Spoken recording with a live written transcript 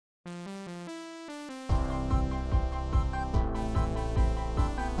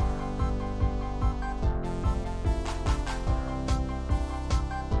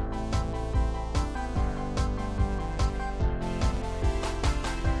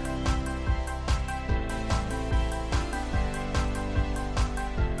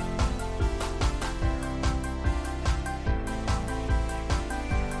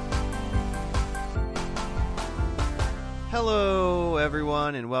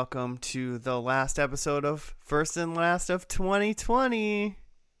everyone, and welcome to the last episode of First and Last of 2020.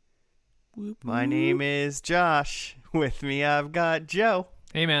 My name is Josh. With me, I've got Joe.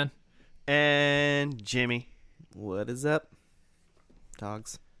 Hey, man. And Jimmy. What is up,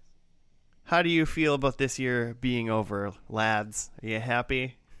 dogs? How do you feel about this year being over, lads? Are you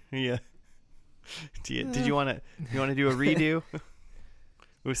happy? Yeah. Did you want to do a redo? It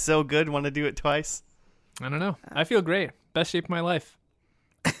was so good. Want to do it twice? I don't know. I feel great. Best shape of my life.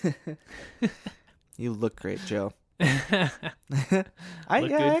 You look great, Joe. Look good,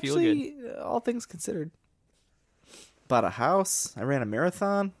 actually, all things considered, bought a house. I ran a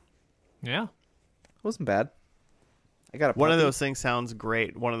marathon. Yeah. It wasn't bad. I got a One of puppy. those things sounds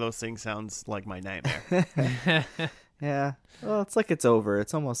great. One of those things sounds like my nightmare. Yeah. Well, it's like it's over.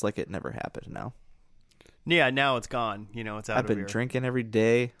 It's almost like it never happened now. Yeah, now it's gone. You know, it's out I've of been here. drinking every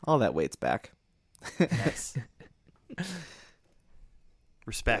day. All that weight's back. Yes.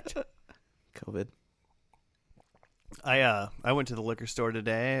 Respect. COVID. I went to the liquor store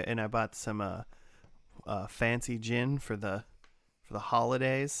today and I bought some fancy gin for the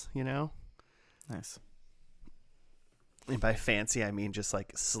holidays, you know? Nice. And by fancy I mean just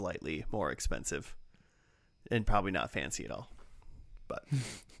like slightly more expensive. And probably not fancy at all. But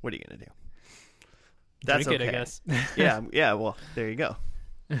what are you gonna do? That's Drink okay. it, I guess. yeah, well, there you go.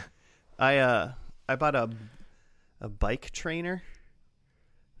 I bought a bike trainer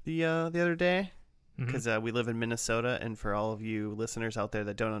the other day. Because we live in Minnesota, and for all of you listeners out there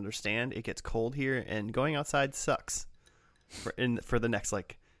that don't understand, it gets cold here, and going outside sucks for the next,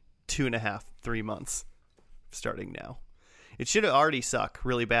 2.5, 3 months, starting now. It should already suck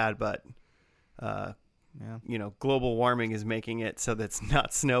really bad, but, global warming is making it so that it's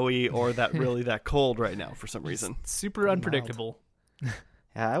not snowy or that cold right now for some reason. Super unpredictable.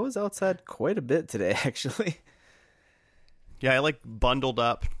 Yeah, I was outside quite a bit today, actually. Yeah, I, bundled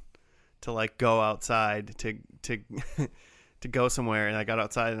up to go outside to to go somewhere, and I got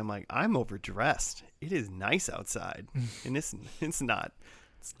outside and I'm like, I'm overdressed. It is nice outside. And it's not.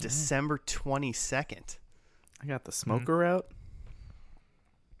 It's December 22nd. I got the smoker out.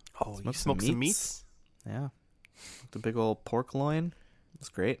 Oh, you smoked some meats? Yeah. The big old pork loin. It's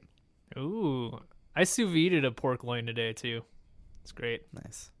great. Ooh. I sous vide'd a pork loin today, too. It's great.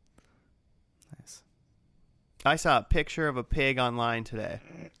 Nice. I saw a picture of a pig online today.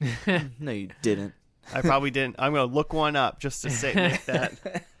 No, you didn't. I probably didn't. I'm going to look one up just to say make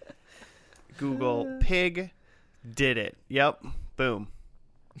that. Google pig did it. Yep. Boom.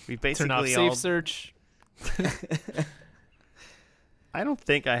 We basically Turn off safe search. I don't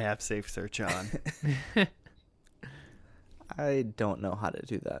think I have safe search on. I don't know how to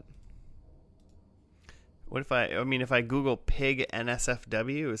do that. What if if I Google pig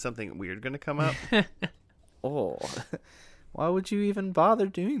NSFW, is something weird going to come up? Oh, why would you even bother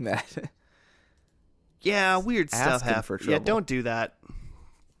doing that? Yeah, weird stuff Asking happens. for Yeah, trouble. don't do that.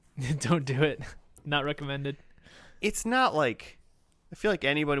 Don't do it. Not recommended. It's not like, I feel like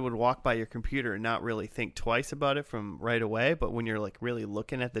anybody would walk by your computer and not really think twice about it from right away, but when you're really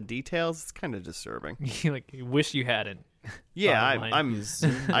looking at the details, it's kind of disturbing. You wish you hadn't. Yeah, Online.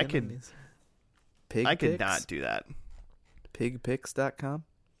 I could Pig I could pics? not do that. Pigpics.com?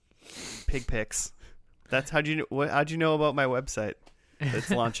 Pig pics. That's how'd you know about my website?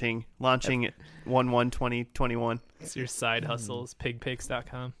 It's launching 1/1/2021. It's your side hustles.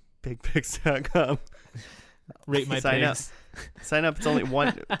 Pigpics.com. Pigpics.com. Rate my Sign up. pigs. Sign up. It's only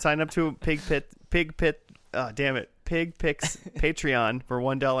one. Sign up to Pig Pit. Oh, damn it. Pig Pics Patreon for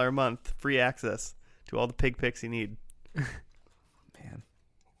 $1 a month. Free access to all the pig pics you need. Man.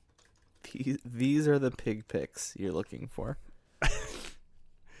 These are the pig pics you're looking for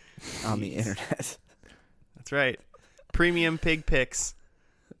on the internet. That's right.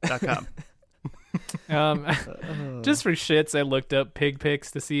 PremiumPigPics.com. Just for shits, I looked up pig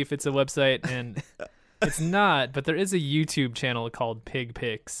pics to see if it's a website, and it's not, but there is a YouTube channel called Pig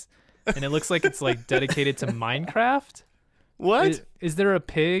Pics, and it looks like it's dedicated to Minecraft. What? Is there a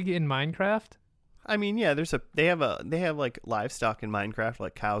pig in Minecraft? I mean, yeah, they have livestock in Minecraft,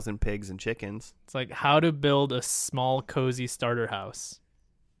 like cows and pigs and chickens. It's how to build a small cozy starter house.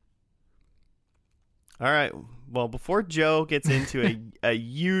 All right. Well, before Joe gets into a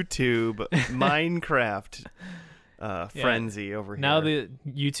YouTube Minecraft frenzy over here. Now the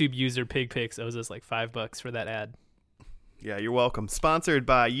YouTube user Pig Pics owes us $5 for that ad. Yeah, you're welcome. Sponsored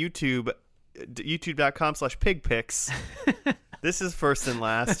by YouTube, youtube.com/pigpics. This is First and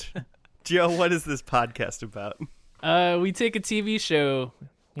Last. Joe, what is this podcast about? We take a TV show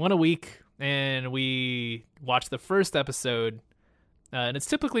one a week, and we watch the first episode And it's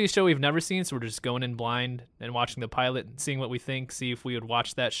typically a show we've never seen, so we're just going in blind and watching the pilot and seeing what we think, see if we would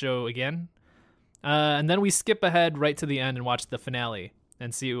watch that show again. And then we skip ahead right to the end and watch the finale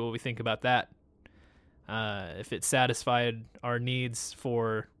and see what we think about that. If it satisfied our needs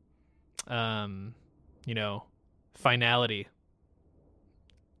for, finality,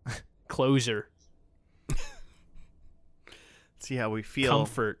 closure, See how we feel.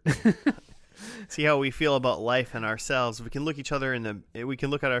 comfort. See how we feel about life and ourselves. We can look at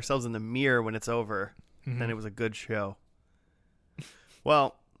ourselves in the mirror when it's over. Then it was a good show.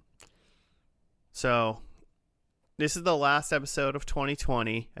 Well, so this is the last episode of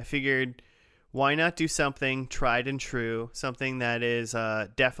 2020. I figured, why not do something tried and true, something that is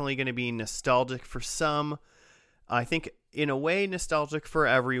definitely going to be nostalgic for some. I think in a way nostalgic for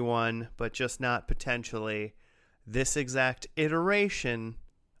everyone, but just not potentially this exact iteration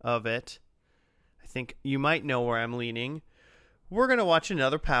of it. I think you might know where I'm leaning. We're going to watch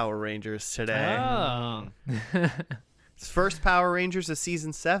another Power Rangers today. Oh. It's first Power Rangers of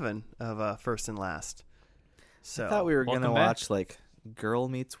season 7 of First and Last. So I thought we were going to welcome back. watch like Girl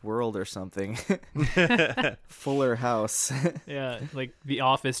Meets World or something. Fuller House. Yeah, like The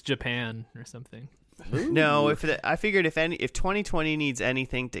Office Japan or something. No, I figured if 2020 needs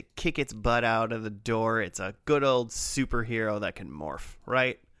anything to kick its butt out of the door, it's a good old superhero that can morph,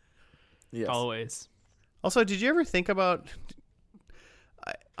 right? Yes. Always. Also, did you ever think about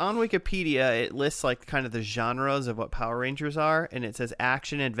on Wikipedia it lists like kind of the genres of what Power Rangers are, and it says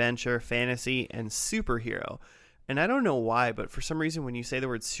action, adventure, fantasy, and superhero. And I don't know why, but for some reason when you say the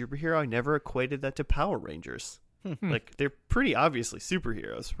word superhero, I never equated that to Power Rangers. Like they're pretty obviously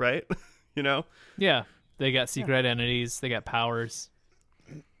superheroes, right? You know? Yeah, they got secret identities. They got powers.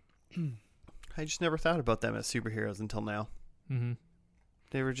 I just never thought about them as superheroes until now. Mm-hmm.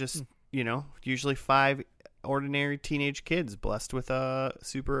 They were just, usually 5 ordinary teenage kids blessed with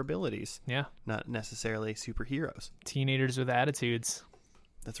super abilities. Yeah, Not necessarily superheroes. teenagers with attitudes.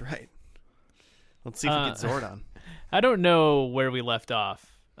 That's right. Let's see if we get Zordon. I don't know where we left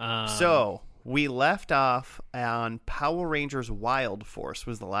off. So, we left off on Power Rangers Wild Force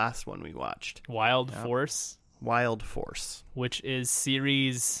was the last one we watched. Wild Force, Wild Force. which is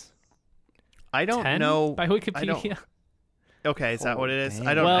series I don't 10 know. by Wikipedia. Okay, is that what it is? damn.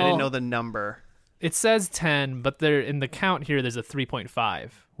 I Well- didn't know the number. It says 10, but there in the count here there's a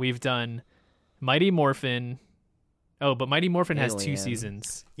 3.5. We've done Mighty Morphin. Oh, but Mighty Morphin has 2 Alien.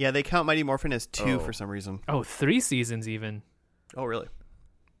 seasons. Yeah, they count Mighty Morphin as 2 Oh. for some reason. Oh, 3 seasons even. Oh, really?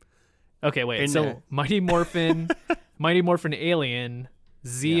 Okay, wait. And, So Mighty Morphin, Mighty Morphin Alien,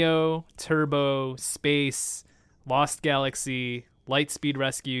 Zeo, Turbo, Space, Lost Galaxy, Lightspeed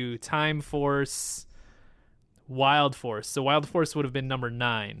Rescue, Time Force, Wild Force. So Wild Force would have been number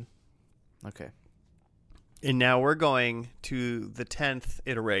 9. Okay. And now we're going to the 10th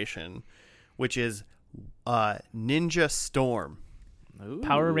iteration, which is Ninja Storm.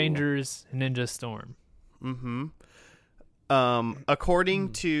 Power Ooh. Rangers Ninja Storm. Mm-hmm.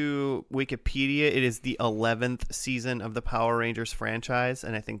 According to Wikipedia, it is the 11th season of the Power Rangers franchise,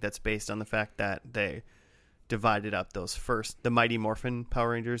 and I think that's based on the fact that they divided up the Mighty Morphin Power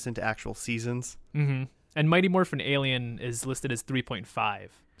Rangers into actual seasons. Mm-hmm. And Mighty Morphin Alien is listed as 3.5.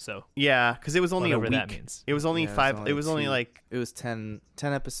 So Yeah, because it was only whatever a week. that means. It was only Yeah, it was 5. only It was only 2. like It was 10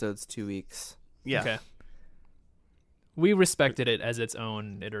 episodes, 2 weeks. yeah. Okay. We respected it as its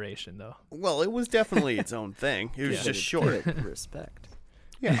own iteration, though. Well, it was definitely its own thing. It was Yeah. just short. Give it respect.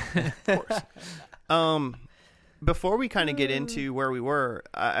 Yeah, of course. Before we kind of get into where we were,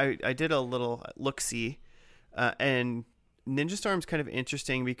 I did a little look-see, and Ninja Storm's kind of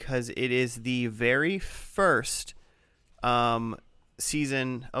interesting because it is the very first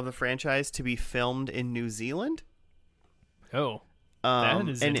season of the franchise to be filmed in New Zealand. Oh, that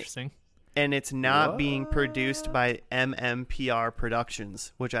is and interesting. and it's not being produced by MMPR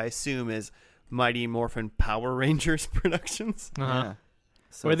Productions, which I assume is Mighty Morphin Power Rangers Productions. Uh-huh. Yeah.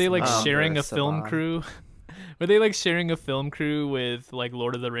 So Were they it's like not sharing a Saban. film crew? Were they like sharing a film crew with like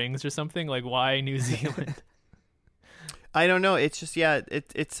Lord of the Rings or something? Like why New Zealand? I don't know. It's just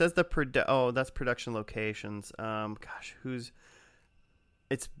It says that's production locations.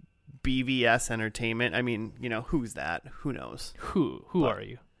 It's BVS Entertainment. I mean, who's that? Who knows? Who But- are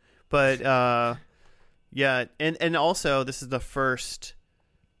you? But yeah, and also this is the first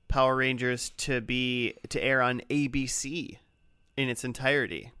Power Rangers to air on ABC in its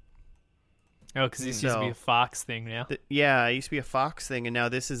entirety. Oh, because this used to be a Fox thing, yeah. Yeah, it used to be a Fox thing, and now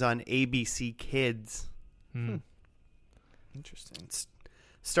this is on ABC Kids. Hmm. Interesting.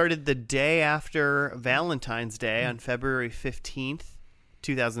 Started the day after Valentine's Day on February 15th,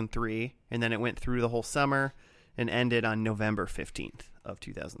 2003, and then it went through the whole summer, and ended on November 15th of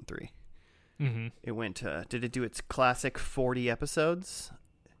 2003. Mm-hmm. It went, did it do its classic 40 episodes?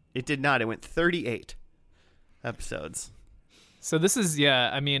 It did not. It went 38 episodes. So this is,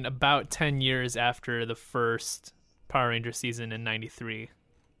 about 10 years after the first Power Ranger season in 93.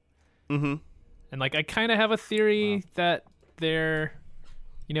 Mm-hmm. And, I kind of have a theory that they're,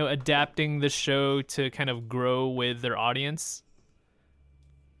 adapting the show to kind of grow with their audience.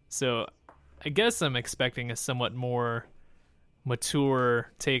 So I guess I'm expecting a somewhat more mature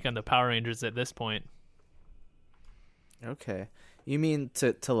take on the Power Rangers at this point. Okay. You mean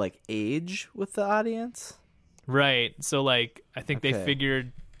to age with the audience? Right. So I think they Okay.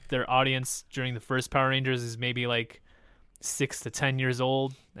 figured their audience during the first Power Rangers is maybe 6 to 10 years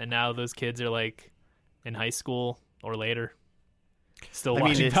old, and now those kids are in high school or later, still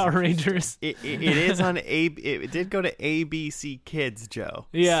watching Power Rangers. It is on it did go to ABC Kids, Joe.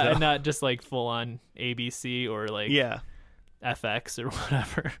 Yeah, so. and not just full on ABC or FX or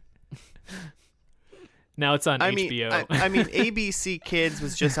whatever. Now it's on HBO. I mean, ABC Kids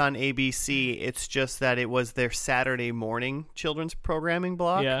was just on ABC. It's just that it was their Saturday morning children's programming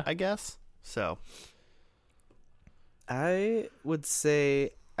block, I guess. So I would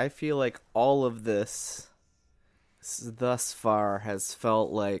say I feel like all of this thus far has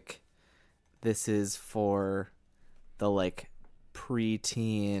felt like this is for the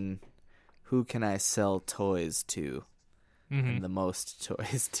preteen, who can I sell toys to, and the most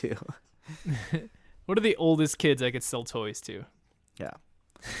toys to. What are the oldest kids I could sell toys to? Yeah.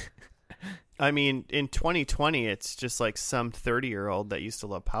 I mean, in 2020, it's just some 30-year-old that used to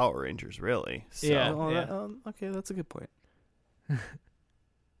love Power Rangers, really. So. Yeah. Okay, that's a good point.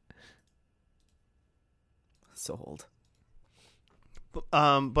 So old.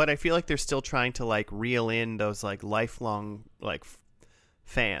 But I feel like they're still trying to reel in those lifelong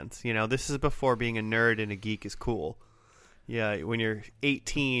fans. This is before being a nerd and a geek is cool. Yeah, when you're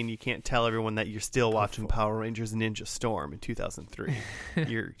 18, you can't tell everyone that you're still watching Power Rangers and Ninja Storm in 2003.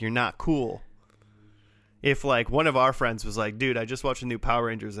 You're not cool. If one of our friends was like, "Dude, I just watched the new Power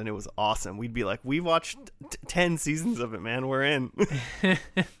Rangers and it was awesome," we'd be like, "We watched 10 seasons of it, man. We're in."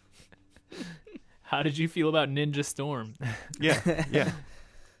 How did you feel about Ninja Storm? Yeah.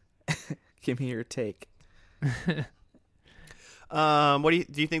 Give me your take. What do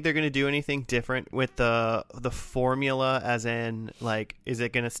you think they're going to do anything different with the formula? As in, is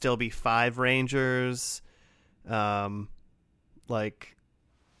it going to still be 5 Rangers? Will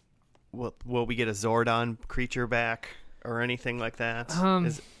we get a Zordon creature back or anything like that?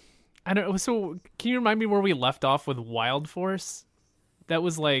 I don't know. So can you remind me where we left off with Wild Force? That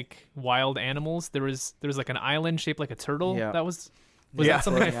was wild animals. There was an island shaped like a turtle. Yeah. That was that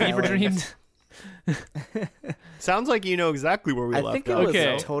something I fever dreamed? Sounds like you know exactly where we left off. I think it was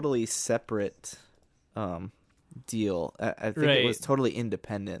Okay. a totally separate deal. I think it was totally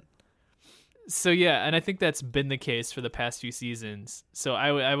independent. So yeah, and I think that's been the case for the past few seasons. So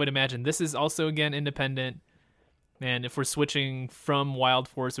I would imagine this is also again independent. And if we're switching from Wild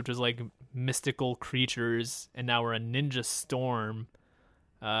Force, which was mystical creatures, and now we're a Ninja Storm,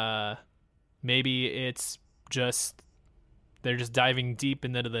 maybe it's just they're just diving deep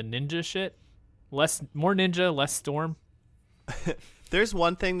into the ninja shit. More ninja, less storm. There's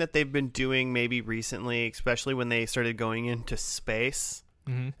one thing that they've been doing maybe recently, especially when they started going into space.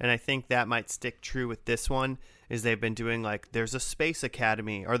 Mm-hmm. And I think that might stick true with this one, is they've been doing there's a space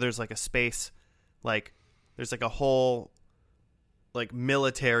academy, or there's a space, there's a whole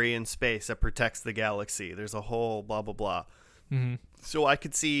military in space that protects the galaxy. There's a whole blah, blah, blah. Mm-hmm. So I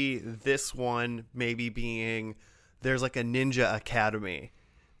could see this one maybe being, there's a ninja academy,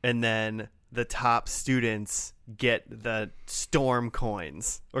 and then the top students get the storm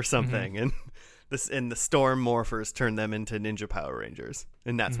coins or something. And the storm morphers turn them into ninja Power Rangers,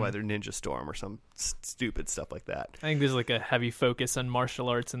 and that's why they're Ninja Storm or some stupid stuff like that. I think there's a heavy focus on martial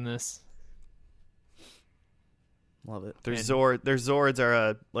arts in this. Love it. Their Zords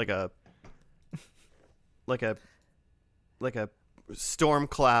are like a storm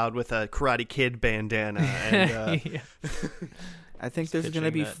cloud with a Karate Kid bandana. And, Yeah. I think there's Pitching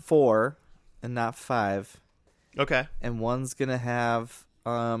going to be that. 4 and not 5. Okay. And one's going to have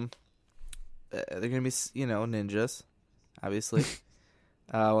they're going to be, ninjas, obviously.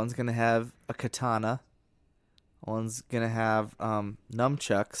 One's going to have a katana. One's going to have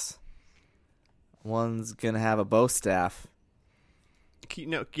nunchucks. One's going to have a bow staff.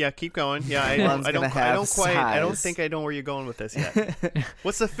 Keep going. Yeah, I One's don't gonna have I don't size. think I know where you're going with this yet.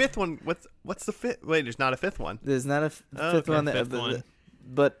 What's the fifth one? What's the fifth? Wait, there's not a fifth one. There's not a fifth okay, one. fifth one.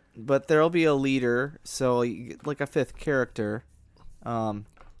 But there'll be a leader, so a 5th character.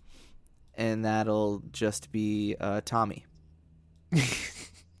 and that'll just be Tommy.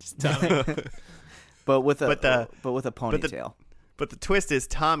 Just Tommy. But with a But the- ponytail. But the twist is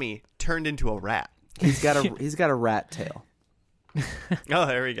Tommy turned into a rat. He's got a rat tail. Oh,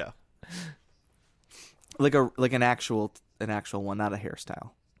 there we go. Like an actual one, not a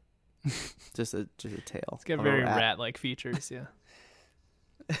hairstyle. just a tail. It's got of a very rat. rat-like features, yeah.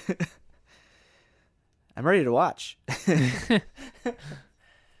 I'm ready to watch.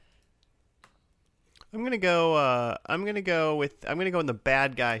 I'm gonna go in the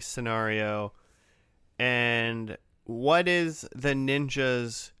bad guy scenario. And what is the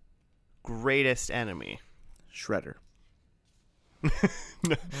ninja's greatest enemy? Shredder.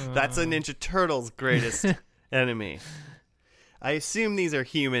 That's a Ninja Turtle's greatest enemy. I assume these are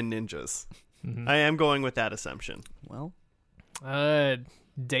human ninjas. Mhm. I am going with that assumption. Well,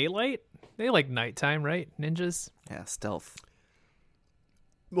 Daylight? They like nighttime, right? Ninjas? yeah, stealth.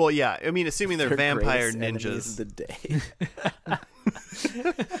 Well, yeah. I mean, assuming they're Their vampire greatest enemy is ninjas. the day.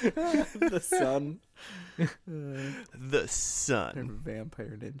 The sun. The They're sun.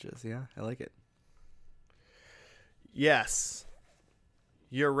 vampire ninjas. Yeah, I like it. Yes.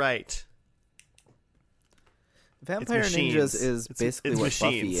 You're right. Vampire machines. ninjas is basically it's what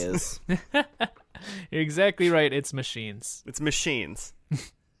machines. Buffy is. You're exactly right. It's machines. It's machines.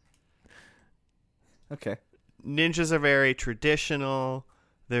 Okay. Ninjas are very traditional.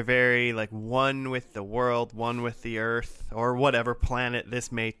 They're very like one with the world, one with the earth, or whatever planet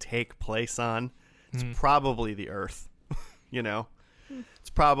this may take place on. It's probably the earth. You know? It's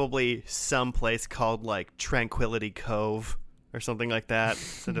probably some place called like Tranquility Cove or something like that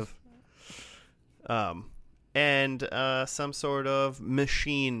instead of and some sort of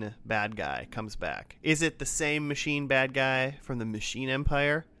machine bad guy comes back. Is it the same machine bad guy from the Machine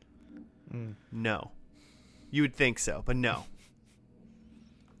Empire? No. You would think so, but no.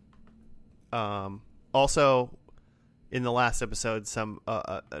 Also, in the last episode,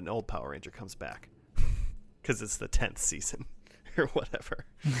 an old Power Ranger comes back because it's the 10th season or whatever.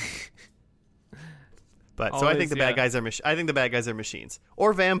 But so I think the bad guys are I think the bad guys are machines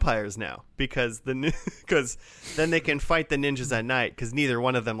or vampires now because then they can fight the ninjas at night because neither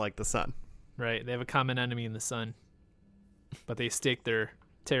one of them like the sun. Right. They have a common enemy in the sun, but they stake their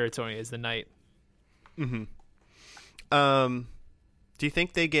territory as the night. Mm-hmm. Do you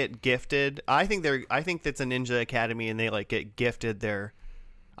think they get gifted? I think that's a ninja academy, and they like get gifted their.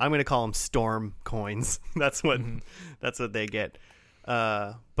 I'm gonna call them storm coins. That's what they get.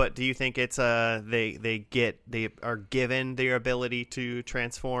 But do you think it's they are given their ability to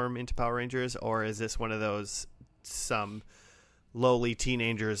transform into Power Rangers, or is this one of those some lowly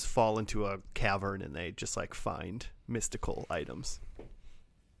teenagers fall into a cavern and they just like find mystical items?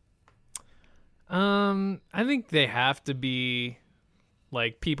 I think they have to be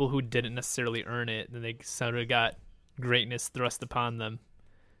like people who didn't necessarily earn it, and they sort of got greatness thrust upon them.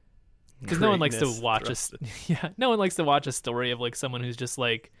 Because no one likes to watch no one likes to watch a story of like someone who's just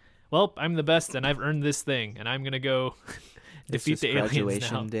like, well, I'm the best and I've earned this thing and I'm gonna go defeat the aliens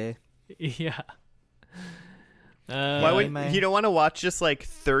graduation now. day. Yeah. Why would you don't want to watch just like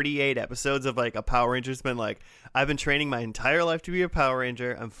 38 episodes of like a Power Ranger's been like, I've been training my entire life to be a Power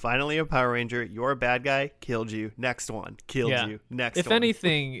Ranger. I'm finally a Power Ranger. You're a bad guy. Killed you. Next one. Killed you. Next if one.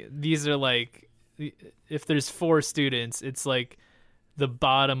 anything, these are like, if there's 4 students, it's like the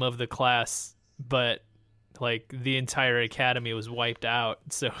bottom of the class, but like the entire academy was wiped out.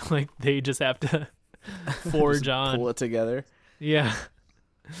 So like they just have to forge on. Pull it together. Yeah.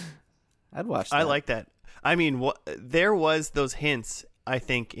 I'd watch that. I like that. I mean, there was those hints, I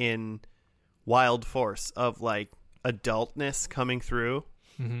think, in Wild Force of like adultness coming through.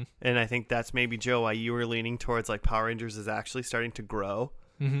 Mm-hmm. And I think that's maybe, Joe, why you were leaning towards like Power Rangers is actually starting to grow.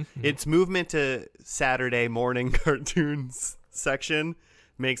 Mm-hmm. Its movement to Saturday morning cartoons section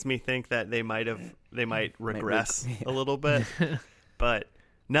makes me think that they might regress a little bit. But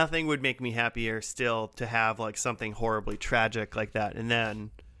nothing would make me happier still to have like something horribly tragic like that, and then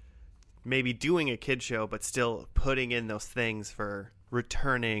maybe doing a kid show but still putting in those things for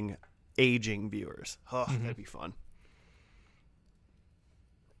returning aging viewers. Oh, that'd be fun.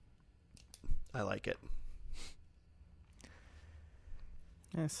 I like it.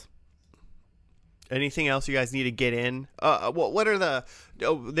 Yes. Anything else you guys need to get in? What are the?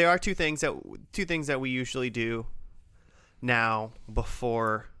 There are two things that we usually do now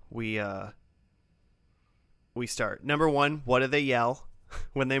before we start. Number one, what do they yell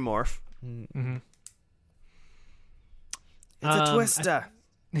when they morph? Mm-hmm. It's a twister.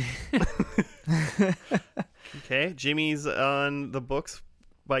 Okay, Jimmy's on the books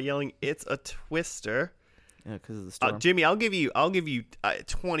by yelling, "It's a twister." Yeah, because of the storm. Jimmy, I'll give you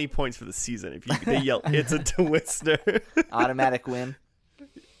 20 points for the season if they yell it's a twister. Automatic win.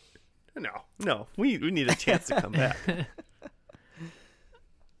 No, we need a chance to come back.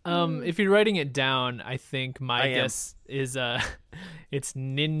 If you're writing it down, I think my guess is it's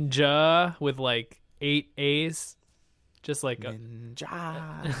ninja with like 8 A's, just like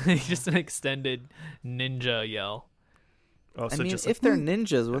ninja. just an extended ninja yell. Oh, so I mean, just if they're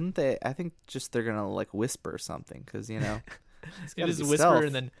ninjas, wouldn't they? I think just they're gonna like whisper something because They gotta just be whisper stealth.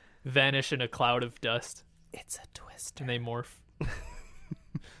 and then vanish in a cloud of dust, It's a twister. and they morph.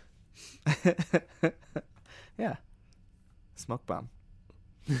 Yeah. Smoke bomb.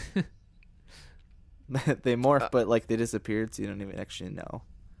 They morph, but like they disappeared, so you don't even actually know.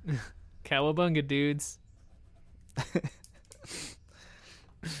 Cowabunga, dudes.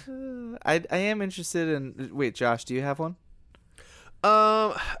 I am interested in. Wait, Josh, do you have one?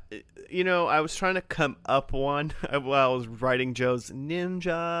 I was trying to come up one while I was writing Joe's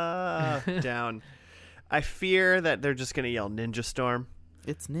ninja down. I fear that they're just gonna yell Ninja Storm.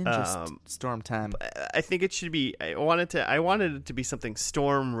 It's ninja storm time. I think it should be. I wanted it to be something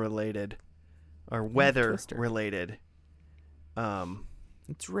storm related, or weather Twister. related.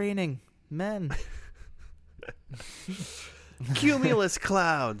 It's raining, men. Cumulus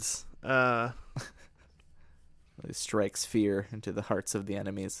clouds. It strikes fear into the hearts of the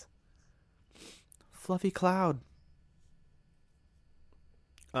enemies. Fluffy cloud.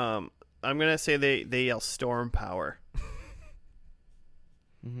 I'm gonna say they yell storm power.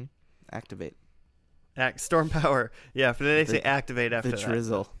 Mm-hmm. Activate. Storm power. Yeah, but then they say activate after The that.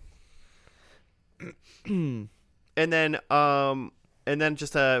 drizzle. And then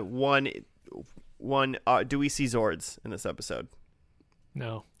just one. Do we see Zords in this episode?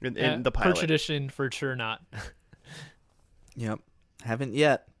 No, In the per pilot. tradition, for sure not. Yep. Haven't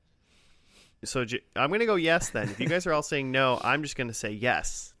yet. So I'm gonna go yes then. If you guys are all saying no, I'm just gonna say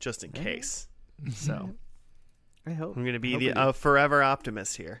yes, just in case. So I hope. I'm gonna be we do. the forever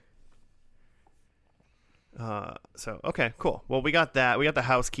optimist here. Okay, cool. Well, we got that. We got the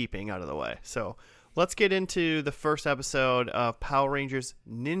housekeeping out of the way. So let's get into the first episode of Power Rangers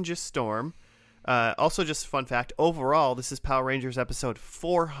Ninja Storm. Also, just fun fact: overall, this is Power Rangers episode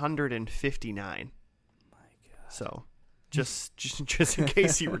 459. My God. So, just in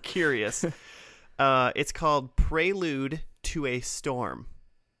case you were curious, it's called Prelude to a Storm.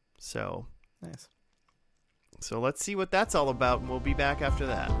 So Nice. let's see what that's all about, and we'll be back after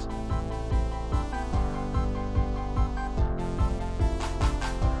that.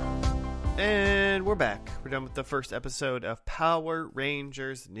 And we're back. We're done with the first episode of Power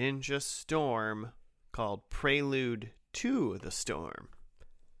Rangers Ninja Storm, called Prelude to the Storm.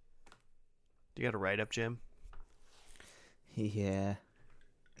 Do you got a write-up, Jim? Yeah.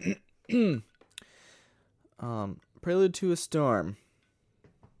 Prelude to a Storm.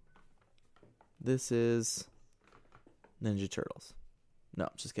 This is Ninja Turtles. No,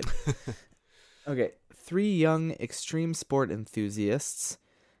 just kidding. Okay. 3 young extreme sport enthusiasts,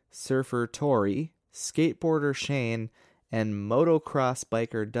 surfer Tori, skateboarder Shane, and motocross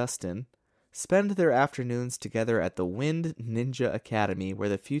biker Dustin, spend their afternoons together at the Wind Ninja Academy, where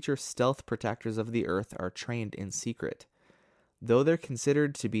the future stealth protectors of the Earth are trained in secret. Though they're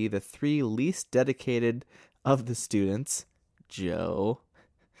considered to be the 3 least dedicated of the students, Joe,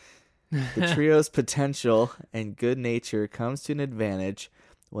 the trio's potential and good nature comes to an advantage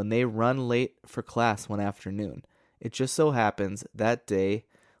when they run late for class one afternoon. It just so happens that day,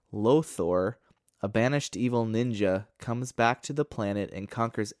 Lothor, a banished evil ninja, comes back to the planet and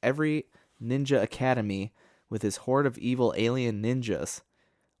conquers every ninja academy with his horde of evil alien ninjas.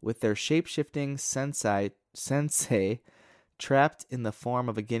 With their shape-shifting sensei trapped in the form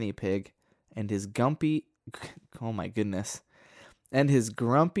of a guinea pig, and his grumpy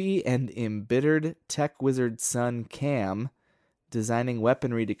and embittered tech wizard son Cam designing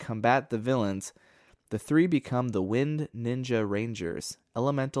weaponry to combat the villains, the 3 become the Wind Ninja Rangers,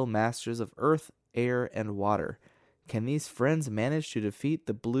 elemental masters of earth, air, and water. Can these friends manage to defeat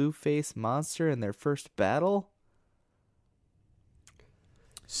the blue-faced monster in their first battle?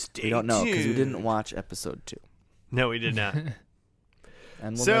 Stay We don't know because we tuned. didn't watch episode 2. No, we did not.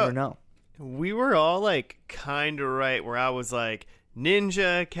 And we'll So- never know. We were all like kind of right, where I was like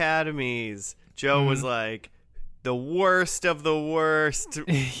Ninja Academies. Joe was like the worst of the worst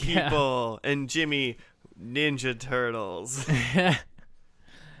people, and Jimmy Ninja Turtles. Pretty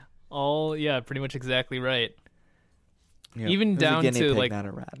much exactly right. Yeah. Even It was a down guinea to pig, like not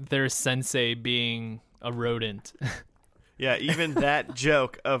a rat. their sensei being a rodent. Yeah, even that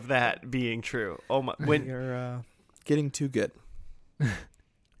joke of that being true. Oh my! You're getting too good.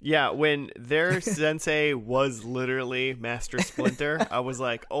 Yeah, when their sensei was literally Master Splinter, I was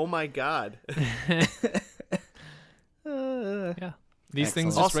like, oh my god. Yeah. These Excellent.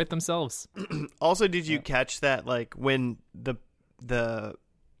 things just write themselves. Also, did you catch that, like, when the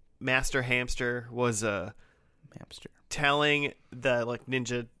Master Hamster was Hamster. telling the, like,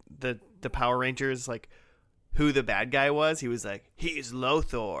 ninja, the Power Rangers, like, who the bad guy was? He was like, he's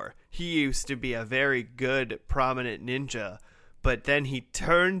Lothor. He used to be a very good, prominent ninja, but then he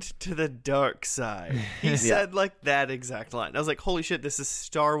turned to the dark side. He said, like, that exact line. I was like, holy shit, this is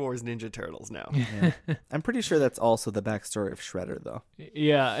Star Wars Ninja Turtles now. Yeah. I'm pretty sure that's also the backstory of Shredder, though.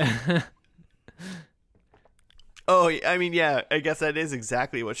 Yeah. Oh, I mean, yeah, I guess that is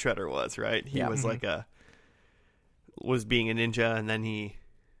exactly what Shredder was, right? He Yeah. was like was being a ninja, and then he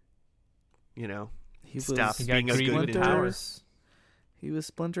He stopped He got being a greedy good with ninja. power. He was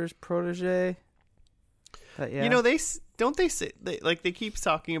Splinter's protege. But yeah. You know, they say they keep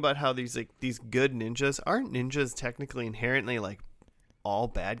talking about how these good ninjas aren't ninjas technically inherently like all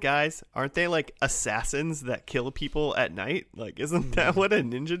bad guys. Aren't they like assassins that kill people at night? Like, isn't that what a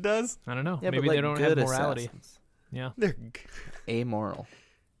ninja does? I don't know. Yeah, Maybe but, like, they don't have good morality. assassins. Yeah. They're Amoral.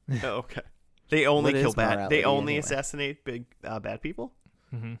 oh, okay. They only What kill is bad. morality They only anyway? assassinate bad people.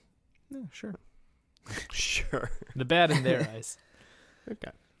 Hmm. Yeah, sure. Sure. The bad in their eyes.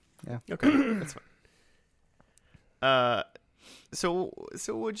 Okay. Yeah. Okay, that's fine. So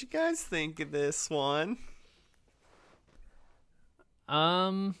what'd you guys think of this one?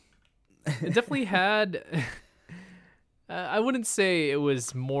 It definitely had. I wouldn't say it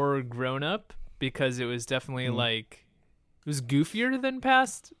was more grown up because it was definitely like it was goofier than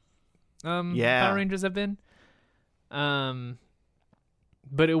past Yeah. Power Rangers have been.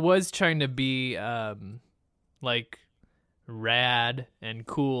 But it was trying to be like rad and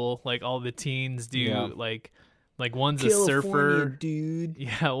cool, like all the teens do. Yeah. Like one's a surfer, dude.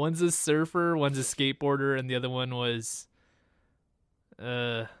 yeah, one's a surfer, one's a skateboarder, and the other one was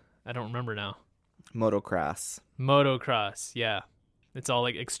I don't remember now. Motocross. Motocross, yeah. It's all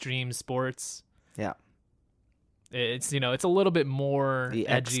like extreme sports. Yeah. It's it's a little bit more The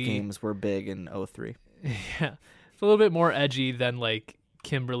X edgy. Games were big in 03. Yeah. It's a little bit more edgy than like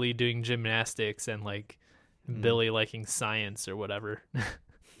Kimberly doing gymnastics and like Billy liking science or whatever.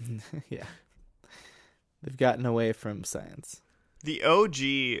 Yeah. They've gotten away from science. The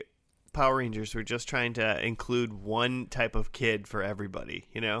OG Power Rangers were just trying to include one type of kid for everybody,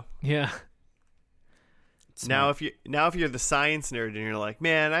 you know? Yeah. Now if you're the science nerd and you're like,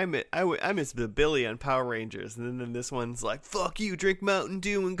 man, I miss the Billy on Power Rangers, and then this one's like, fuck you, drink Mountain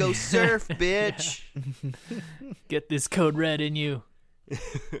Dew and go surf, bitch. Get this code red in you.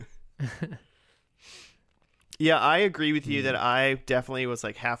 Yeah, I agree with you that I definitely was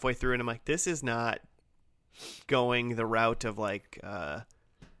like halfway through and I'm like, this is not going the route of like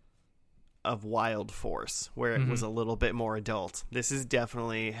of Wild Force, where it was a little bit more adult. This is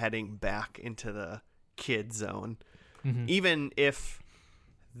definitely heading back into the kid zone. Even if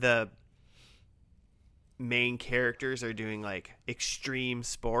the main characters are doing like extreme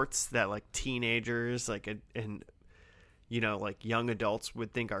sports that like teenagers like and like young adults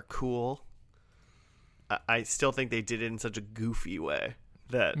would think are cool, I still think they did it in such a goofy way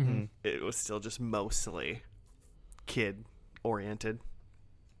that it was still just mostly kid oriented.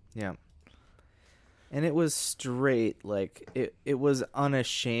 Yeah. And it was straight, like it was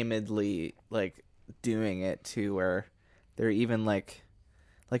unashamedly like doing it to where they're even like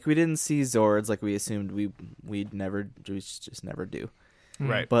we didn't see Zords like we assumed we just never do.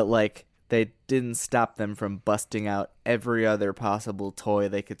 Right. But like they didn't stop them from busting out every other possible toy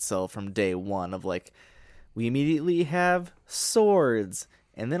they could sell from day one of like, we immediately have swords,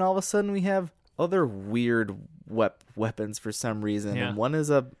 and then all of a sudden we have other weird weapons for some reason. Yeah. And one is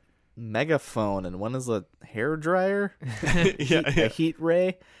a megaphone, and one is a hair dryer, Yeah. a heat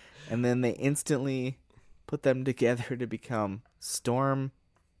ray, and then they instantly put them together to become Storm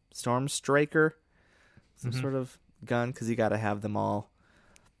Striker, some sort of gun, because you got to have them all,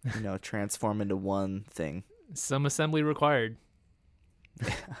 transform into one thing. Some assembly required.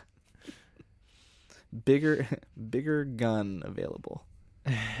 Bigger gun available.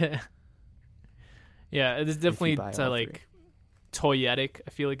 Yeah, it's definitely buy all like toyetic, I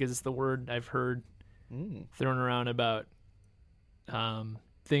feel like is the word I've heard thrown around about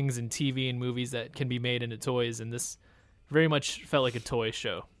things in TV and movies that can be made into toys, and this very much felt like a toy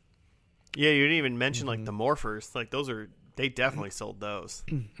show. Yeah, you didn't even mention like the morphers. Like they definitely sold those.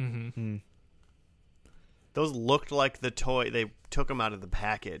 Those looked like the toy. They took them out of the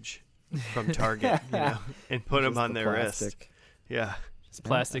package from Target, and put them on their wrist. Yeah. It's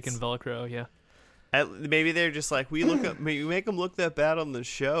plastic and Velcro, yeah. Maybe they're just like, we make them look that bad on the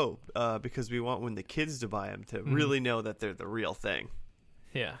show because we want when the kids to buy them to really know that they're the real thing.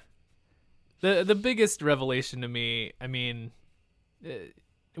 Yeah. The biggest revelation to me, I mean,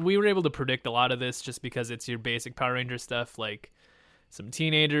 we were able to predict a lot of this just because it's your basic Power Ranger stuff. Like, some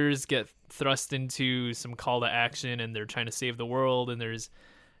teenagers get thrust into some call to action and they're trying to save the world, and there's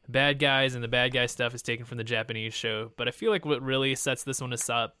bad guys, and the bad guy stuff is taken from the Japanese show. But I feel like what really sets this one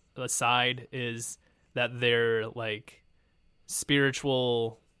aside is that their like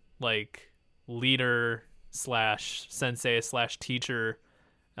spiritual like leader / sensei / teacher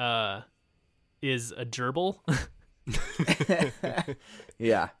is a gerbil.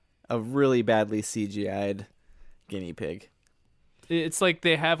 Yeah, a really badly CGI'd guinea pig. It's like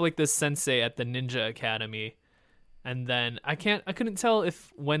they have like this sensei at the Ninja Academy, and then I couldn't tell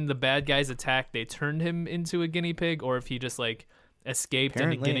if when the bad guys attacked they turned him into a guinea pig or if he just like escaped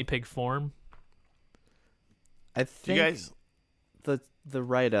in a guinea pig form. I think you guys... the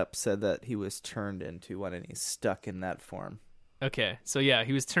write-up said that he was turned into one and he's stuck in that form. Okay, so yeah,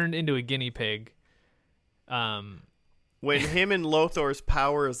 he was turned into a guinea pig. When him and Lothor's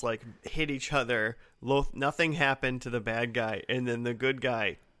powers like hit each other, nothing happened to the bad guy, and then the good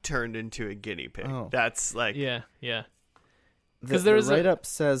guy turned into a guinea pig. Oh. That's like yeah. Because the write-up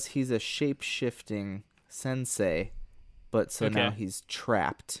says he's a shape-shifting sensei, but now he's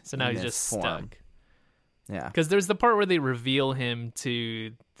trapped. So now in he's this just form. stuck. Yeah. Because there's the part where they reveal him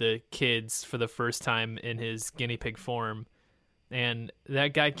to the kids for the first time in his guinea pig form, and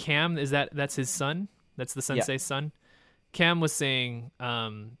that guy Cam, that's his son? That's the sensei's son? Cam was saying,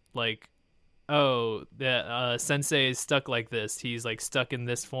 like, oh, the sensei is stuck like this. He's like stuck in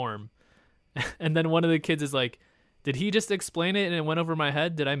this form. And then one of the kids is like, did he just explain it and it went over my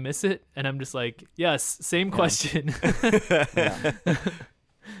head? Did I miss it? And I'm just like, yes, same question.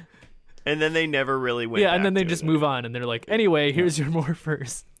 And then they never really went. Yeah, and then they just move on, and they're like, anyway, here's your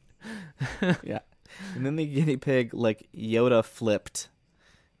Morphers. Yeah. And then the guinea pig, like, Yoda flipped,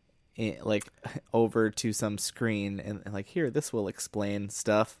 like, over to some screen, and like, here, this will explain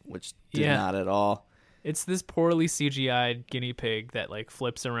stuff, which did not at all. It's this poorly CGI'd guinea pig that, like,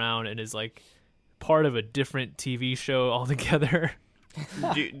 flips around and is, like, part of a different TV show altogether.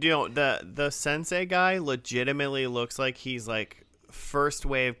 do you know, the sensei guy legitimately looks like he's, like, first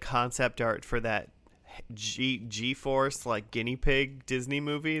wave concept art for that G-Force like guinea pig Disney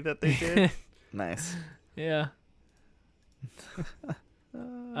movie that they did. Nice. Yeah.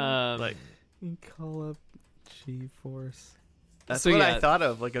 Like, call up G-Force. That's So, what yeah. I thought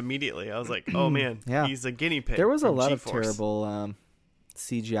of like immediately. I was like, oh man, he's a guinea pig. There was a from lot G-Force. of terrible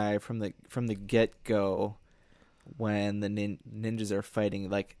CGI from the get go when the ninjas are fighting.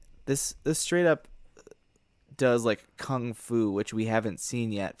 Like this straight up does like kung fu, which we haven't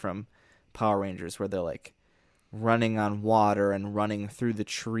seen yet from Power Rangers, where they're like running on water and running through the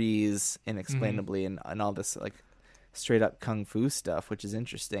trees inexplainably, and all this like straight up kung fu stuff, which is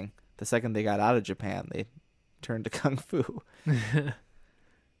interesting. The second they got out of Japan, they turned to kung fu. I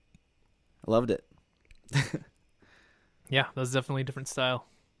loved it. Yeah, that was definitely a different style.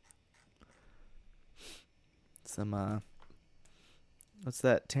 Some what's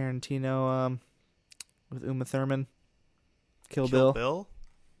that Tarantino with Uma Thurman? Kill Bill.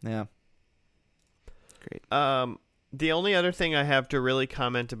 Yeah. Great. The only other thing I have to really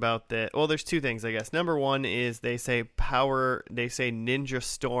comment about that, well, there's two things, I guess. Number one is they say Ninja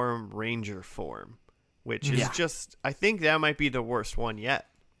Storm Ranger form, which is just, I think that might be the worst one yet.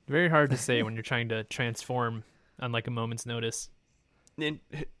 Very hard to say when you're trying to transform on like a moment's notice.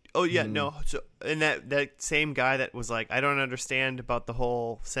 No. So, and that same guy that was like, I don't understand about the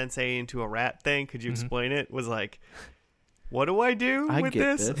whole sensei into a rat thing. Could you explain it? Was like, what do I do with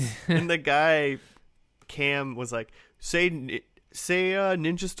this? And the guy Cam was like, say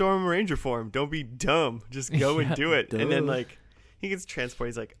Ninja Storm Ranger form. Don't be dumb. Just go and do it. And then like he gets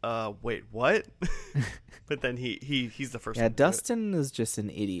transported. He's like, wait, what? But then he's the first one. Yeah, Dustin is just an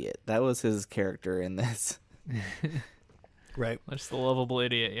idiot. That was his character in this. Right. Just a lovable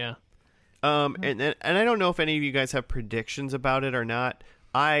idiot, yeah. And I don't know if any of you guys have predictions about it or not.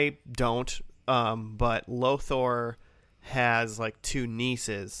 I don't. But Lothor has like two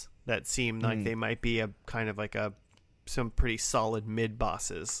nieces that seem like they might be a kind of like some pretty solid mid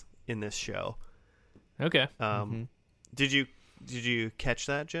bosses in this show. Okay. Did you catch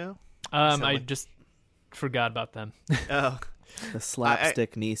that, Joe? I just forgot about them. Oh. The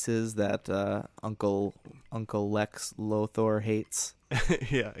slapstick nieces that Uncle Lex Lothor hates.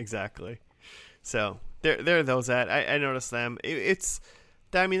 Yeah, exactly. So there are those that I noticed them.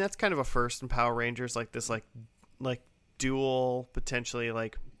 I mean, that's kind of a first in Power Rangers, like this like dual potentially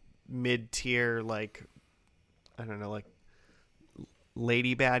like mid-tier, like, I don't know, like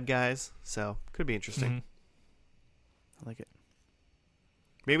lady bad guys. So could be interesting. I like it.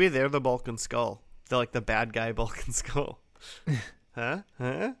 Maybe they're the Bulk and Skull. They're like the bad guy Bulk and Skull. Huh?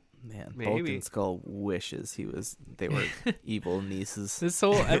 Man, Maybe. Bulk and Skull wishes they were evil nieces.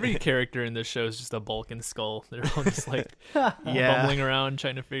 Every character in this show is just a Bulk and Skull. They're all just like Yeah. bumbling around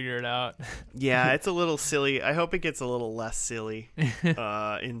trying to figure it out. Yeah, it's a little silly. I hope it gets a little less silly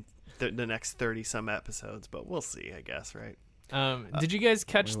in the next 30 some episodes, but we'll see, I guess, right? Did you guys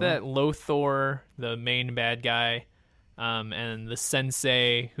catch that Lothor, the main bad guy, and the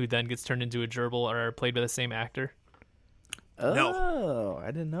sensei who then gets turned into a gerbil are played by the same actor? Oh, I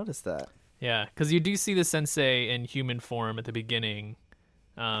didn't notice that. Yeah, because you do see the sensei in human form at the beginning,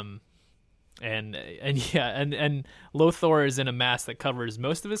 and Lothor is in a mask that covers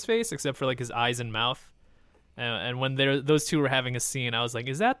most of his face except for like his eyes and mouth. And when those two were having a scene, I was like,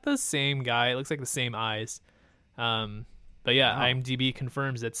 "Is that the same guy? It looks like the same eyes." But yeah, Wow. IMDb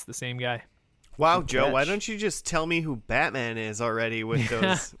confirms it's the same guy. Wow, Good Joe, why catch. don't you just tell me who Batman is already with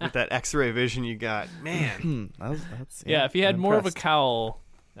those with that X-ray vision you got? Man. That's, Yeah, if he had I'm more of a impressed. cowl,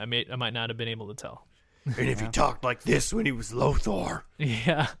 I might not have been able to tell. And if he talked like this when he was Lothor.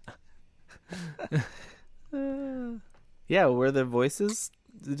 Yeah. Yeah, were their voices?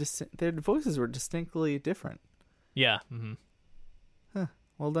 Their voices were distinctly different. Yeah. Mm-hmm.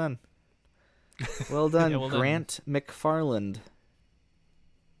 Well done. Well done, Yeah, well done. Grant McFarland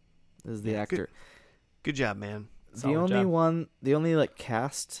is the actor. Good job, man. Solid job. The only like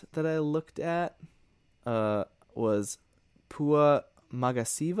cast that I looked at was Pua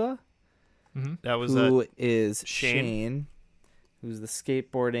Magasiva, Mm-hmm. That was who is Shane? Shane, who's the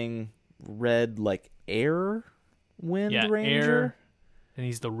skateboarding red like air wind Yeah, ranger. Air, and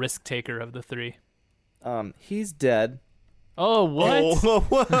he's the risk taker of the three. He's dead. Oh, what? Oh,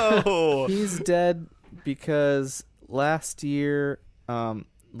 whoa. He's dead because last year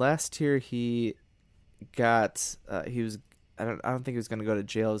he got he was I don't think he was going to go to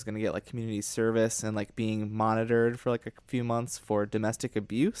jail. He was going to get like community service and like being monitored for like a few months for domestic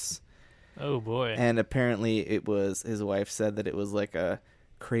abuse. Oh boy. And apparently it was, his wife said that it was like a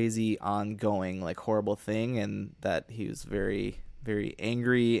crazy ongoing like horrible thing, and that he was very, very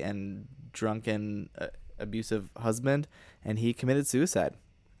angry and drunken abusive husband, and he committed suicide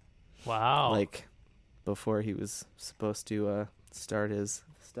Wow. like before he was supposed to start his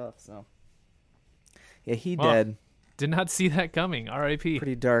stuff. So yeah, he Wow. dead. Did not see that coming. R.I.P.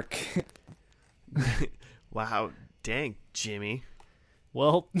 Pretty dark. Wow. Dang, Jimmy.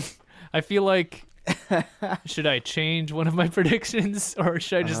 Well, I feel like should I change one of my predictions or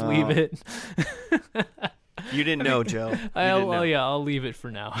should I just leave it? You didn't know, Joe. You didn't know. I'll leave it for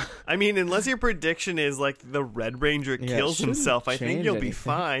now. I mean, unless your prediction is like the Red Ranger Yeah, it kills shouldn't himself, I think change you'll be anything.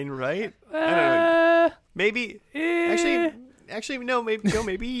 fine, right? I don't know. Maybe. Eh. Actually, no. Maybe Joe.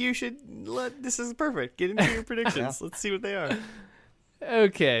 Maybe you should let. This is perfect. Get into your predictions. Let's see what they are.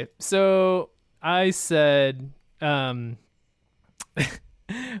 Okay, so I said,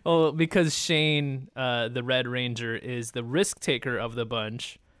 well, because Shane, the Red Ranger, is the risk taker of the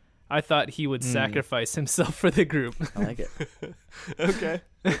bunch, I thought he would sacrifice himself for the group. I like it. Okay.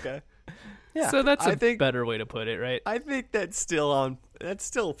 Yeah. So that's I a think- better way to put it, right? I think that's still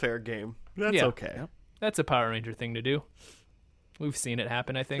fair game. That's Yeah. okay. Yep. That's a Power Ranger thing to do. We've seen it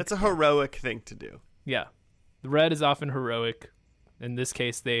happen, I think. That's a heroic thing to do. Yeah. The Red is often heroic. In this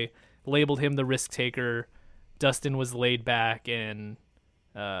case, they labeled him the risk taker. Dustin was laid back, and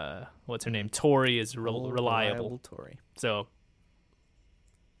what's her name? Tori is reliable. Tory. So,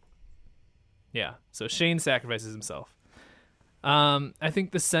 yeah. So Shane sacrifices himself. I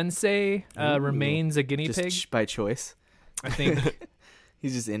think the sensei remains a guinea pig. Just by choice. I think,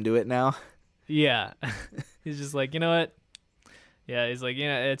 He's just into it now. yeah. He's just like, you know what? Yeah, he's like,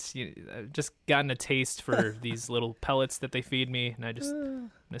 it's I've just gotten a taste for these little pellets that they feed me, and I'm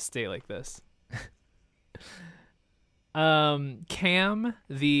gonna stay like this. Cam,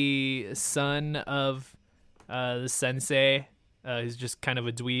 the son of the sensei, who's just kind of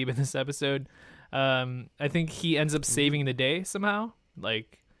a dweeb in this episode. I think he ends up saving the day somehow.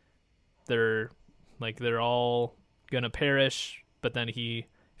 Like they're all gonna perish, but then he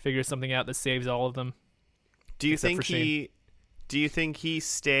figures something out that saves all of them. Do you Except think for Shane. Do you think he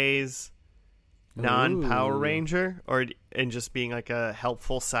stays non-Power Ooh. Ranger, and just being like a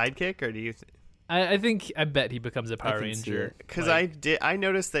helpful sidekick, or do you? I bet he becomes a Power can see Ranger. it. Because Like, I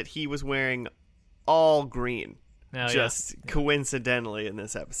noticed that he was wearing all green, oh, just coincidentally in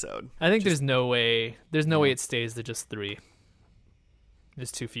this episode. I think there's no way it stays to just 3.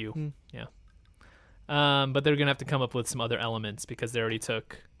 There's too few. Yeah. But they're gonna have to come up with some other elements because they already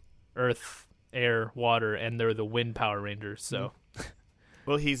took earth, air, water, and they're the wind Power Rangers. So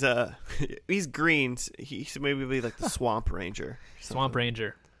Well, he's he's green. He should maybe be like the Swamp Ranger. Swamp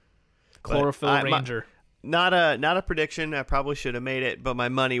Ranger, But Chlorophyll Ranger. Not a prediction. I probably should have made it, but my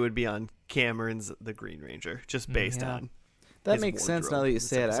money would be on Cameron's the Green Ranger, just based Yeah. on That his makes sense now wardrobe that you this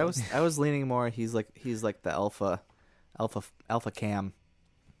say it. episode. I was leaning more. He's like the alpha Cam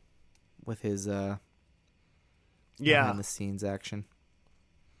with his yeah. behind the scenes action.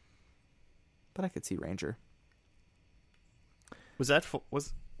 But I could see Ranger. Was that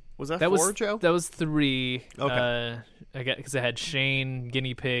was that That four, was Joe? That was 3. Okay. I got because I had Shane,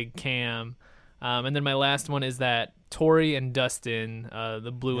 Guinea Pig, Cam, and then my last one is that Tori and Dustin,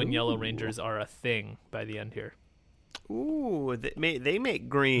 the blue and yellow Rangers, are a thing by the end here. Ooh, they make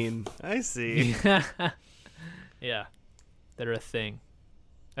green. I see. Yeah, they're a thing.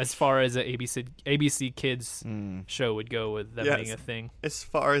 As far as a ABC Kids show would go with them Yes. being a thing. As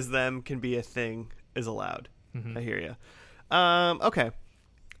far as them can be a thing is allowed. Mhm. I hear you. Okay,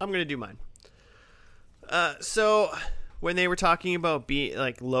 I'm gonna do mine. So when they were talking about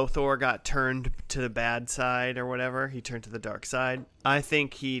Lothar got turned to the bad side or whatever, he turned to the dark side. I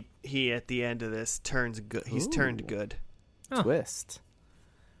think he at the end of this turns good. He's turned Ooh. good. Oh. Twist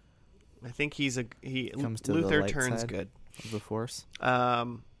I think he Comes to the Luther light turns side. good. of the Force.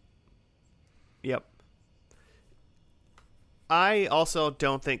 Yep. I also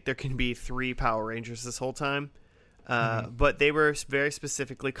don't think there can be 3 Power Rangers this whole time. But they were very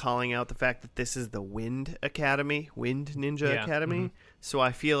specifically calling out the fact that this is the Wind Ninja Yeah, Academy. So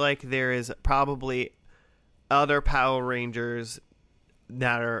I feel like there is probably other Power Rangers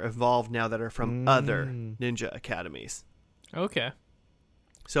that are evolved now that are from other Ninja Academies. Okay.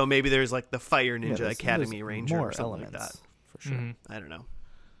 So maybe there's like the Fire Yeah, Ninja there's Academy Ranger more or something elements, like that. for sure. Mhm. I don't know.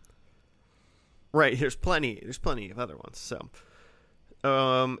 Right, there's plenty of other ones. So,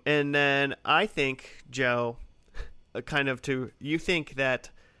 and then I think, Joe, you think that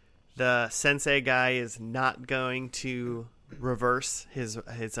the Sensei guy is not going to reverse his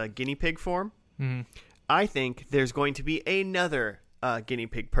guinea pig form? Mhm. I think there's going to be another guinea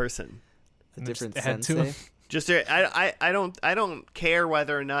pig person. A different Just add to sensei. him. Just I don't care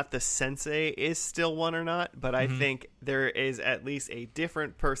whether or not the Sensei is still one or not, but I think there is at least a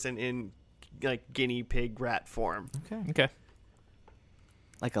different person in like guinea pig rat form Okay.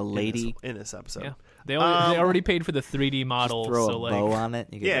 Like a in lady. this episode. Yeah. They already paid for the 3D model, Throw so a like bow on it.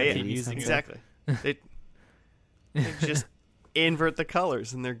 You get Yeah, that yeah, keep 3D using it. sensei. exactly. They just invert the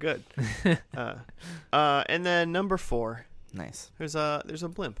colors and they're good. And then number 4, Nice. there's a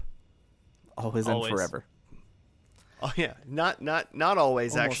blimp. Always and Always. forever. Oh yeah, not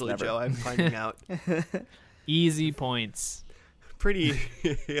always Almost actually, never. Joe. I'm finding out. easy points. Pretty.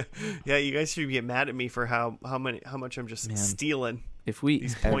 Yeah, you guys should get mad at me for how much I'm just Man. stealing. If we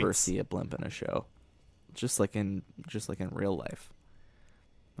These ever points. see a blimp in a show, just like in real life,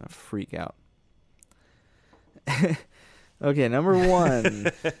 I'm gonna freak out. Okay, number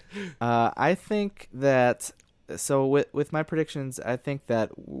 1. I think that with my predictions, I think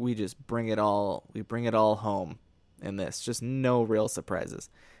that we just bring it all home in this. Just no real surprises.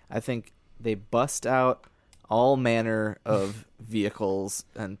 I think they bust out all manner of vehicles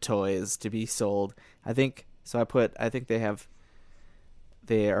and toys to be sold. I think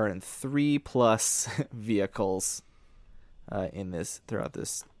they are in 3+ vehicles throughout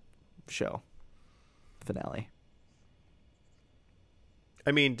this show finale.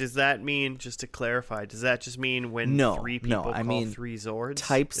 I mean, does that mean, just to clarify, does that just mean when No, 3 no, people I call mean 3 Zords?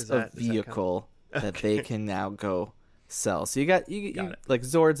 Types Is of that kind vehicle that Okay. they can now go sell. So you got it. like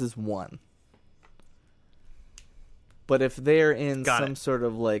Zords is 1. But if they're in Got some it. sort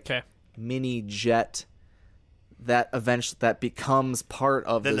of like Okay. mini jet that becomes part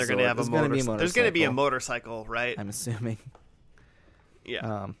of then the they're going to Zord, have a there's gonna be motorcycle. There's going to be a motorcycle, motorcycle, right? I'm assuming.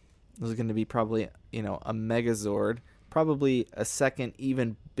 Yeah. There's going to be probably, a Megazord, probably a second,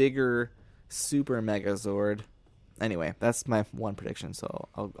 even bigger Super Megazord. Anyway, that's my one prediction, so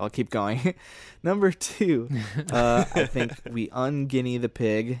I'll keep going. Number 2, I think we un-guinea the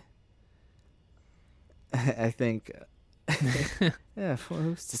pig. I think... yeah,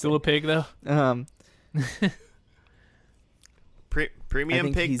 who's to Still a pig though. say? I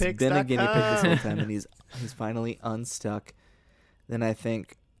think he's been a guinea pig this whole time, and he's finally unstuck. Then I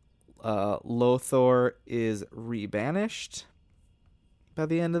think Lothar is rebanished by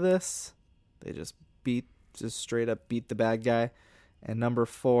the end of this. They just straight up beat the bad guy. And number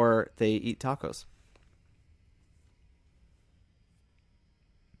 4, they eat tacos.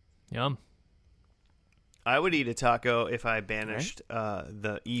 Yum. I would eat a taco if I banished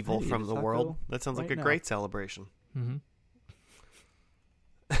the evil I'd eat from a the taco world. That sounds like right a now. great celebration. Mm-hmm.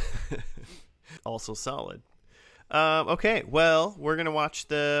 Also solid. Okay, well, we're going to watch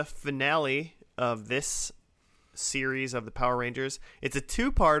the finale of this series of the Power Rangers. It's a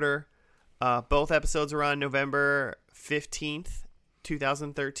two-parter. Both episodes are on November 15th,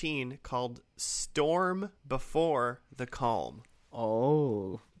 2013, called Storm Before the Calm.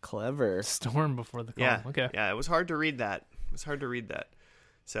 Oh, clever. Storm Before the Calm. Yeah, Okay. Yeah, it was hard to read that.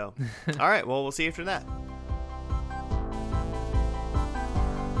 So, all right, well, we'll see you after that.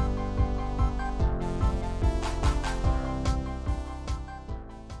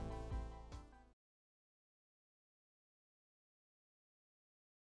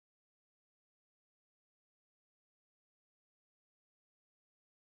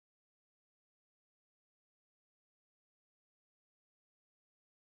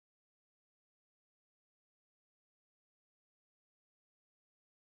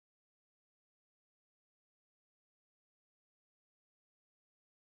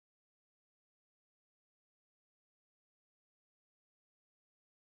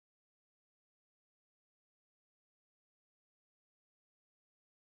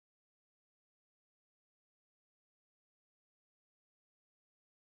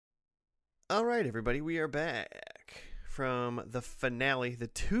 All right, everybody, we are back from the finale, the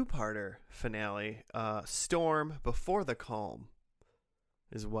two-parter finale. Storm Before the Calm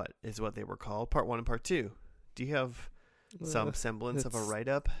is what they were called, part 1 and part 2. Do you have some semblance of a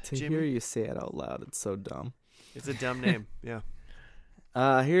write-up, To Jimmy? hear you say it out loud, it's so dumb. It's a dumb name, yeah.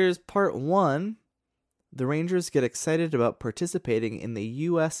 Here's part 1. The Rangers get excited about participating in the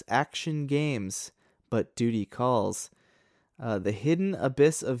U.S. Action Games, but duty calls. The hidden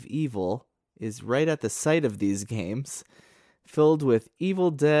abyss of evil is right at the site of these games, filled with evil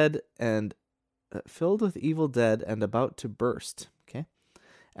dead and about to burst. Okay,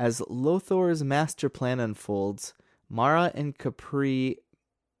 as Lothor's master plan unfolds, Mara and Capri.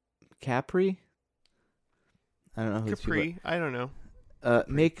 I don't know who these people Capri, I don't know.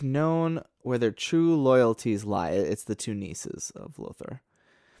 make known where their true loyalties lie. It's the two nieces of Lothar,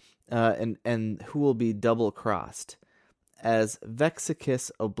 and who will be double crossed. As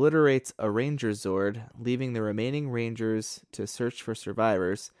Vexicus obliterates a Ranger Zord, leaving the remaining Rangers to search for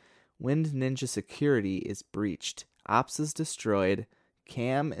survivors, Wind Ninja security is breached, Ops is destroyed,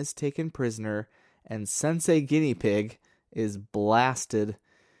 Cam is taken prisoner, and Sensei Guinea Pig is blasted.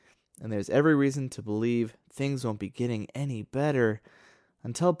 And there's every reason to believe things won't be getting any better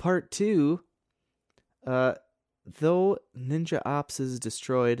until part 2. Though Ninja Ops is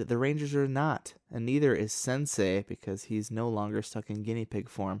destroyed, the Rangers are not, and neither is Sensei because he's no longer stuck in guinea pig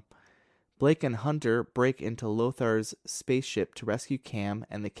form. Blake and Hunter break into Lothar's spaceship to rescue Cam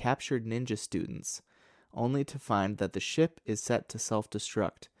and the captured ninja students, only to find that the ship is set to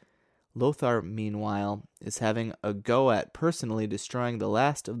self-destruct. Lothar, meanwhile, is having a go at personally destroying the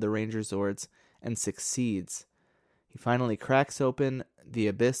last of the Ranger Zords and succeeds. He finally cracks open the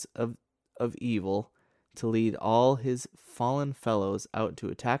abyss of evil to lead all his fallen fellows out to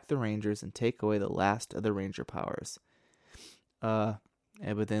attack the Rangers and take away the last of the Ranger powers. But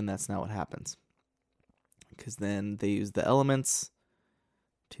then that's not what happens. Because then they use the elements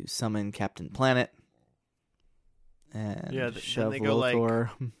to summon Captain Planet and shove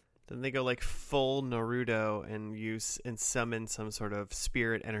Lothar. Then they go like full Naruto and use and summon some sort of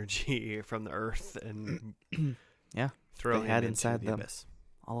spirit energy from the earth and throw him into the abyss.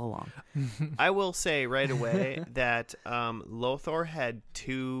 All along. I will say right away that Lothar had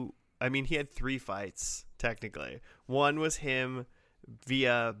he had 3 fights, technically. One was him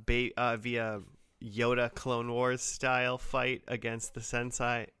via Yoda Clone Wars style fight against the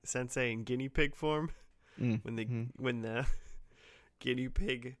Sensei in guinea pig form. When the guinea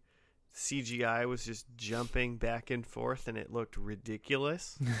pig CGI was just jumping back and forth and it looked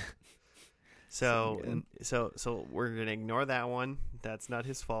ridiculous. So we're gonna ignore that one. That's not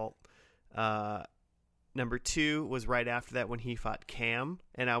his fault. Number 2 was right after that when he fought Cam,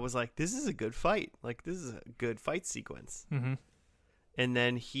 and I was like, "This is a good fight. Like this is a good fight sequence." Mm-hmm. And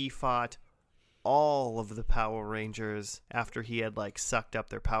then he fought all of the Power Rangers after he had like sucked up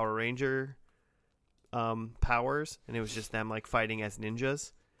their Power Ranger powers, and it was just them like fighting as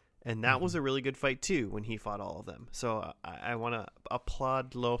ninjas. And that was a really good fight too when he fought all of them. So I want to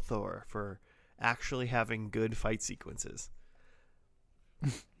applaud Lothar for actually having good fight sequences.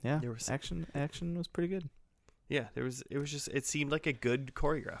 Yeah, action was pretty good. Yeah, it seemed like a good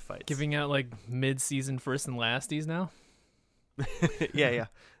choreographed fight. Giving out like mid-season first and lasties now. yeah.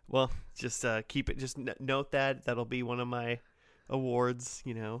 Well, just keep it. Just note that'll be one of my awards.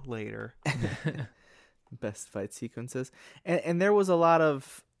 Later. Best fight sequences, and there was a lot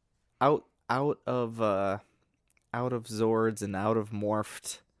of out of Zords and out of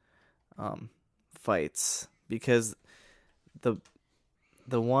morphed fights, because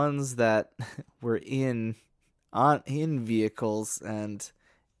the ones that were in vehicles and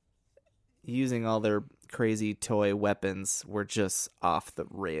using all their crazy toy weapons were just off the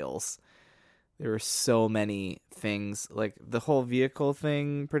rails. There were so many things, like the whole vehicle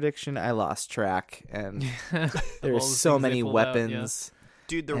thing prediction, I lost track, and there were so many weapons.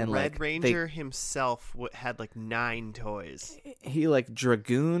 Dude, the and, Red like, Ranger himself had like 9 toys. He like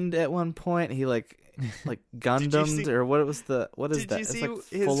dragooned at one point. He like Gundammed, or what is Did that? you It's see like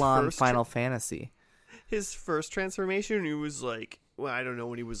his full on first Final Fantasy. His first transformation, he was like, well, I don't know,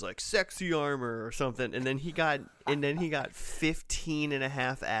 when he was like sexy armor or something, and then he got 15 and a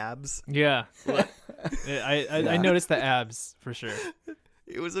half abs. Yeah. I noticed the abs for sure.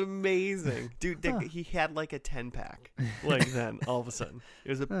 It was amazing, dude. He had like a 10-pack. Like then, all of a sudden, it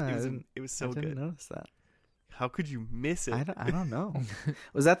was so I didn't good. notice that. How could you miss it? I don't know.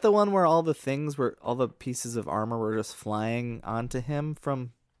 Was that the one where all the pieces of armor were just flying onto him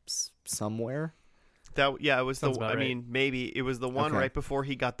from somewhere? It was Sounds the. about I right. mean, maybe it was the one Okay. right before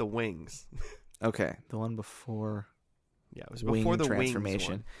he got the wings. Okay, the one before Yeah, it was before the transformation. wings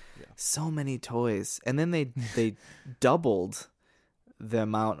one. Yeah. So many toys, and then they doubled the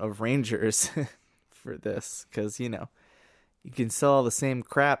amount of Rangers for this, because you can sell all the same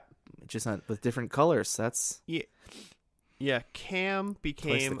crap just with different colors. That's Yeah, Cam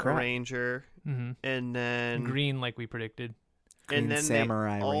became a crap. Ranger, Mm-hmm. and then Green, like we predicted. Green and then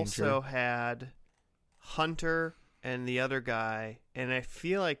Samurai they also Ranger. had Hunter and the other guy, and I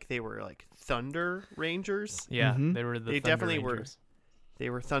feel like they were like Thunder Rangers. Yeah, Mhm. they were the They Thunder definitely were. Rangers. They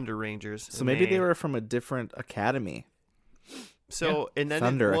were Thunder Rangers. So and maybe they were from a different academy. So and then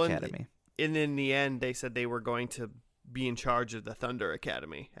Thunder Academy. And in the end, they said they were going to be in charge of the Thunder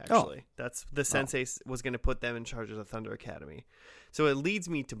Academy. Actually, that's the sensei was going to put them in charge of the Thunder Academy. So it leads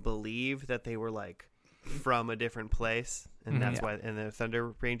me to believe that they were like from a different place, and that's Yeah. why. And they're Thunder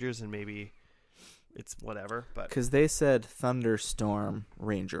Rangers, and maybe it's whatever. But Because they said Thunderstorm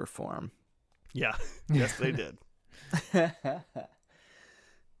Ranger form. yeah, yes, they did. It's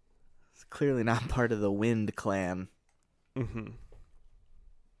clearly not part of the Wind Clan. Mm-hmm.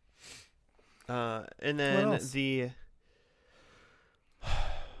 And What then else?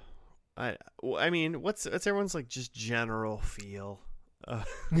 I mean, what's everyone's like just general feel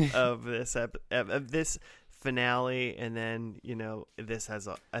of this of this finale, and then this as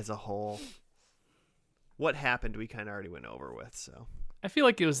a whole. What happened? We kind of already went over with. So I feel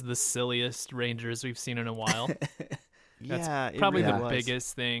like it was the silliest Rangers we've seen in a while. That's yeah, it Probably really the was.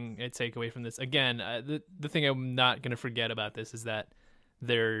 biggest thing I take away from this. Again, the thing I'm not going to forget about this is that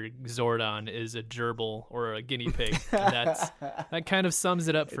their Zordon is a gerbil or a guinea pig. And that kind of sums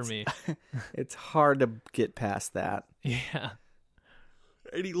it up for me. It's hard to get past that. Yeah.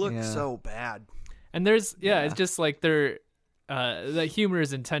 And he looked Yeah. so bad. And there's Yeah. it's just like the humor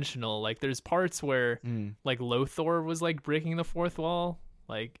is intentional. Like there's parts where like Lothor was like breaking the fourth wall.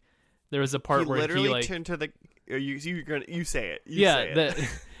 Like there was a part He where literally he like turned to the. You say it. You yeah, say it. that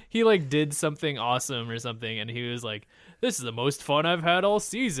he like did something awesome or something, and he was like, "This is the most fun I've had all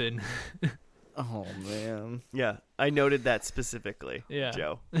season." Oh, man. Yeah, I noted that specifically. Yeah.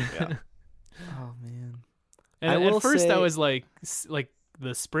 Joe. Yeah. Oh, man. And I will at first say- I was like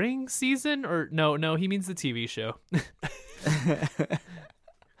the spring season, or no, he means the TV show.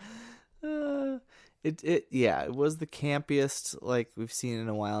 It was the campiest like we've seen in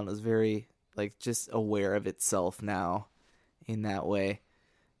a while, and it was very like just aware of itself now in that way.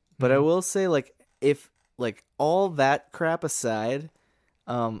 But I will say, like, if like all that crap aside,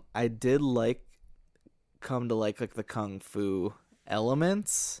 I did come to like the kung fu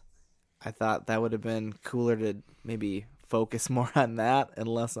elements. I thought that would have been cooler to maybe focus more on that and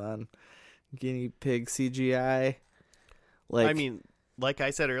less on guinea pig CGI. Like, I mean, like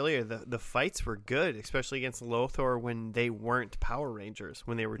I said earlier, the fights were good, especially against Lothor when they weren't Power Rangers,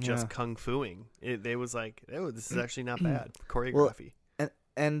 when they were just kung fuing. It was like, oh, this is actually not bad choreography.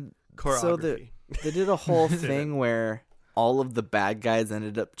 and Choreography. so they did a whole thing where all of the bad guys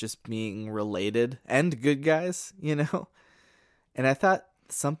ended up just being related and good guys, And I thought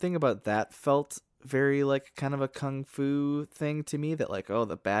something about that felt very like kind of a kung fu thing to me, that like, oh,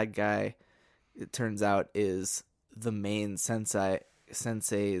 the bad guy, it turns out, is the main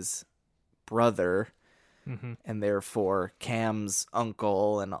sensei's brother, and therefore Cam's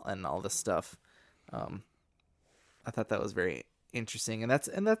uncle and all this stuff. I thought that was very interesting, and that's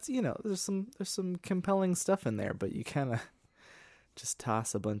there's some compelling stuff in there, but you kind of just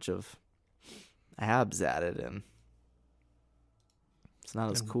toss a bunch of abs at it, and it's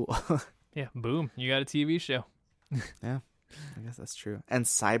not as cool. Yeah, boom, you got a TV show. Yeah. I guess that's true. And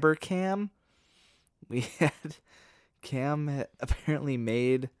CyberCam, we had apparently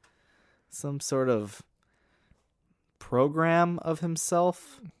made some sort of program of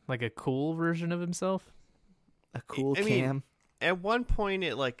himself, Like a cool version of himself. a cool I mean, Cam. At one point,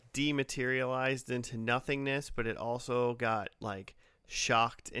 it like dematerialized into nothingness, but it also got like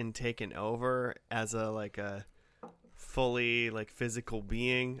shocked and taken over as a fully like physical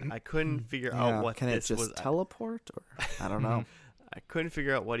being. I couldn't figure out what Can this it just was. teleport? Or I don't know. I couldn't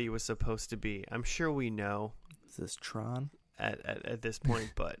figure out what he was supposed to be. I'm sure we know Is this Tron? at this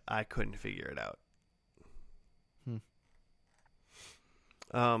point, but I couldn't figure it out.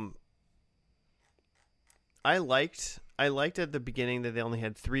 I liked at the beginning that they only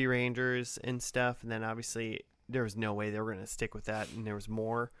had 3 Rangers and stuff, and then obviously there was no way they were going to stick with that, and there was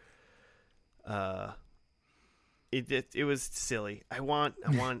more. It was silly. I want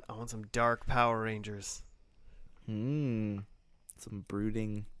some dark Power Rangers. Some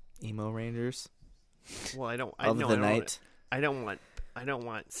brooding emo Rangers Well, I don't. of the night. I don't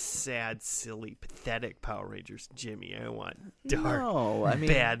want sad, silly, pathetic Power Rangers, Jimmy. I want dark, No, I mean,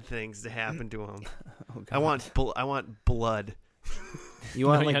 bad things to happen to them. oh, I want blood. You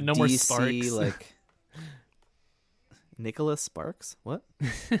want No, like yeah, no more DC, Sparks. like Nicholas Sparks? What?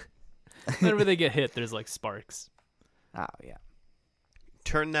 Whenever they get hit, there's like sparks. Oh yeah.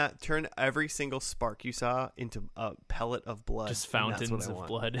 Turn every single spark you saw into a pellet of blood. Just and that's what fountains I of want.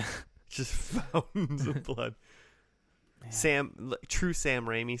 blood. Just fountains of blood. True Sam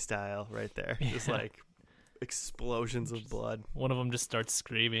Raimi style, right there. Just Yeah. like explosions of blood. One of them just starts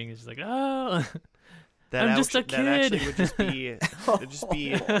screaming. It's just like, oh, That I'm just a That actually kid. would just be. It'd just be.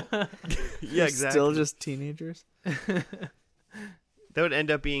 Yeah, exactly. Still just teenagers. That would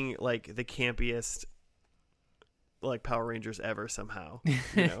end up being like the campiest, like Power Rangers ever somehow.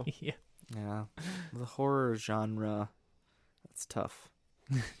 You know. yeah. Yeah. The horror genre. That's tough.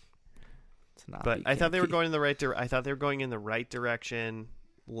 To not But be I thought they were campy. going in the right. I thought they were going in the right direction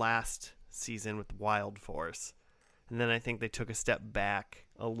last season with Wild Force, and then I think they took a step back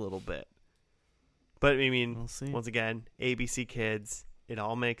a little bit. But I mean, We'll see. once again, ABC Kids. It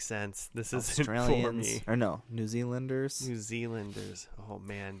all makes sense. This isn't for Australians me. or no, New Zealanders. New Zealanders. Oh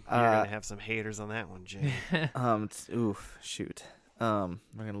man, you're gonna have some haters on that one, Jay. Shoot. We're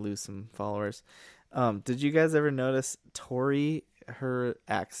gonna lose some followers. Did you guys ever notice Tori? Her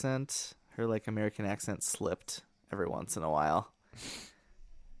accent, her like American accent, slipped every once in a while,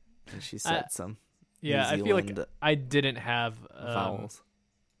 and she said some. Yeah, New I feel like Zealand I didn't have vowels.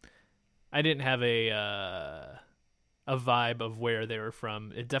 I didn't have a vibe of where they were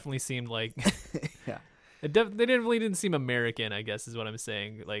from. It definitely seemed like Yeah. they didn't seem American, I guess is what I'm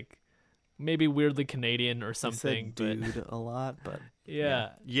saying. Like maybe weirdly Canadian or They said something. But dude a lot, but yeah.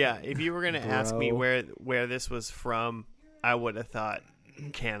 Yeah, if you were gonna ask me Bro. where this was from, I would have thought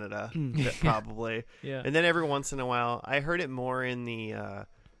Canada, probably. Yeah. And then every once in a while, I heard it more in the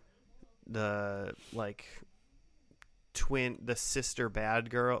like the sister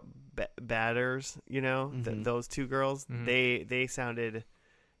badders, you know, Mhm. those two girls. Mhm. They sounded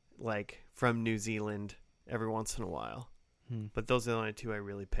like from New Zealand every once in a while. But those are the only two I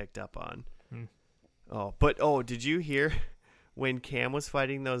really picked up on. Hmm. Did you hear when Cam was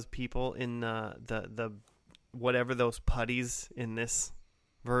fighting those people in the whatever those putties in this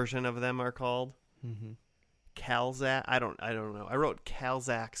version of them are called? Mm-hmm. Calzac? I don't know. I wrote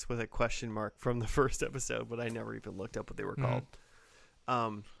Calzacs with a question mark from the first episode, but I never even looked up what they were called.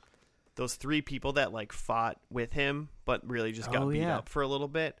 Those 3 people that like fought with him, but really just got beat up for a little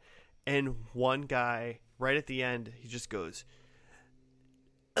bit. And one guy, right at the end, he just goes,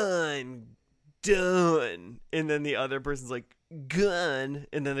 "I'm done." And then the other person's like, "Gun."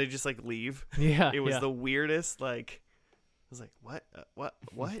 And then they just like leave. Yeah. It was yeah. the weirdest, like, I was like, what? What?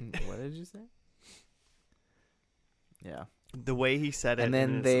 What did you say? Yeah. The way he said it And and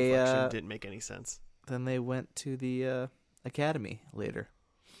then his they, inflection didn't make any sense. Then they went to the academy later.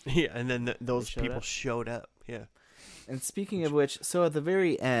 Yeah, and then those showed people up? showed up. Yeah. And speaking of which, so at the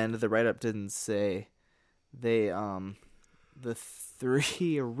very end, the write-up didn't say they the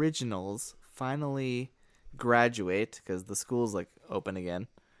 3 originals finally graduate because the school's like open again,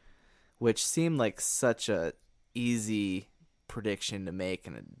 which seemed like such a easy prediction to make,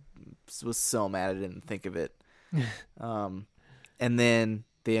 and I was so mad I didn't think of it. And then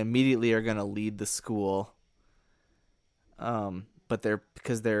they immediately are going to lead the school, but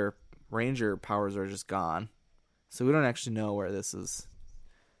because their ranger powers are just gone, so we don't actually know where this is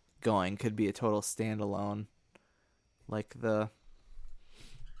going. Could be a total standalone, like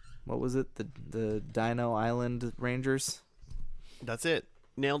what was it, the Dino Island Rangers? That's it.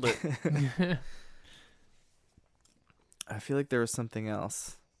 Nailed it. I feel like there was something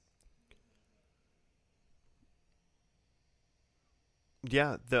else.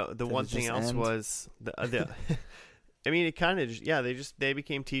 Yeah, the Did one it thing just else end? was the I mean, it kind of they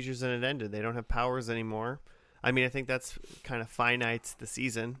became teachers and it ended. They don't have powers anymore. I mean, I think that's kind of finite the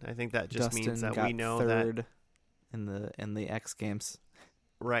season. I think that just Dustin means that got we know third in the X Games.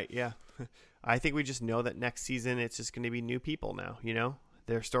 right, yeah. I think we just know that next season it's just going to be new people now, you know?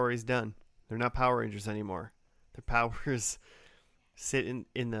 Their story's done. They're not Power Rangers anymore. Their powers sit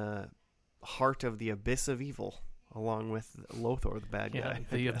in the heart of the abyss of evil, along with Lothar, the bad Yeah, guy.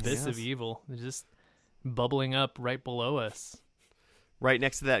 the abyss of Yes. evil. They're just bubbling up right below us. Right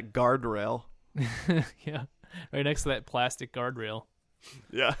next to that guardrail. Yeah, right next to that plastic guardrail.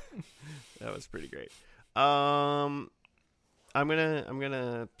 Yeah, that was pretty great. I'm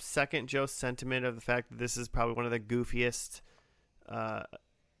gonna second Joe's sentiment of the fact that this is probably one of the goofiest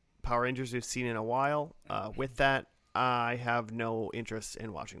Power Rangers we've seen in a while. With that, I have no interest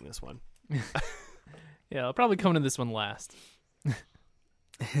in watching this one. Yeah, I'll probably come to this one last.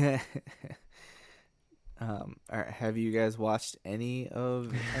 Have you guys watched any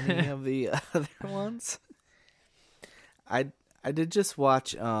of the other ones? I did just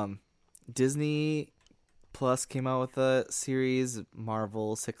watch Disney Plus came out with a series,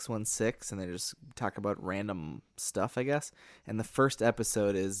 Marvel 616, and they just talk about random stuff, I guess. And the first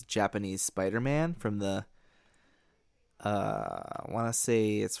episode is Japanese Spider-Man from the I want to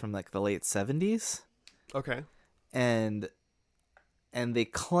say it's from like the late 70s. Okay. And they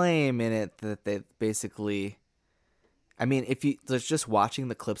claim in it that they basically, I mean, if you there's just watching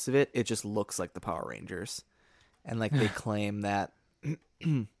the clips of it, it just looks like the Power Rangers, and like they claim that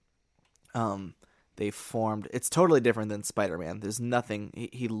they formed. It's totally different than Spider-Man. There's nothing.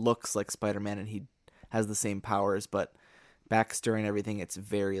 He looks like Spider-Man and he has the same powers, but Baxter and everything, it's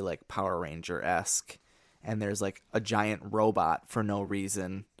very like Power Ranger-esque, and there's like a giant robot for no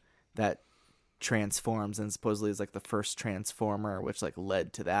reason that transforms and supposedly is like the first transformer, which like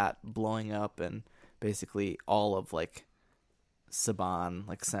led to that blowing up, and basically all of like Saban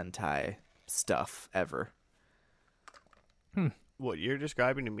like Sentai stuff ever. What you're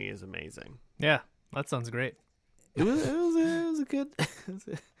describing to me is amazing. Yeah, that sounds great. It was a good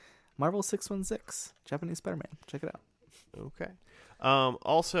Marvel 616 Japanese Spider-Man. Check it out. Okay.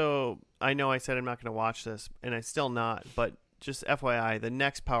 Also, I know I said I'm not going to watch this, and I'm still not, but just FYI, the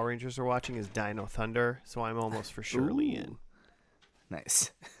next Power Rangers we're watching is Dino Thunder, so I'm almost for surely in.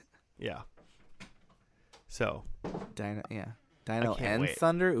 Nice. Yeah. So, Dino can't and wait.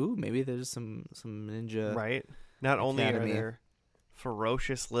 Thunder. Ooh, maybe there's some ninja. right? Not only are Academy. there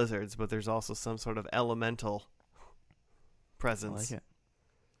ferocious lizards, but there's also some sort of elemental I presence. like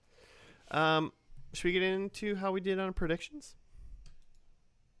it. Should we get into how we did on predictions?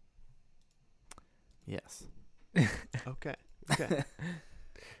 Yes. Okay. Okay.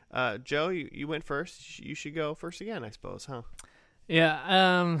 Joe, you went first. You should go first again, I suppose, huh?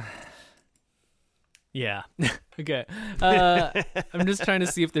 Yeah. Yeah. Okay. I'm just trying to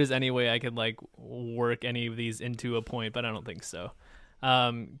see if there's any way I could like work any of these into a point, but I don't think so.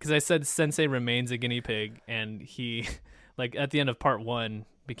 Because I said Sensei remains a guinea pig, and he, like at the end of part 1,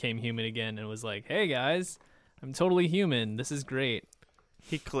 became human again and was like, "Hey guys, I'm totally human. This is great."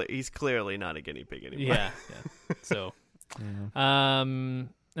 He's clearly not a guinea pig anymore. Yeah. So, Yeah.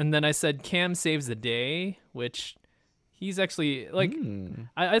 and then I said Cam saves the day, which he's actually like.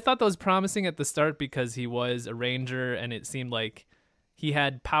 I thought that was promising at the start because he was a ranger, and it seemed like he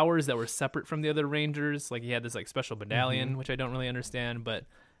had powers that were separate from the other rangers. Like he had this like special medallion, which I don't really understand, but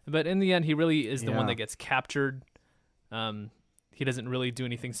in the end, he really is the one Yeah. that gets captured. He doesn't really do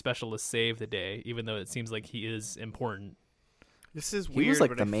anything special to save the day, even though it seems like he is important. This is He weird. was like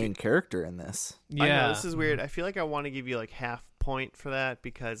but the I main character in this. I know, Yeah, this is weird. I feel like I want to give you like half point for that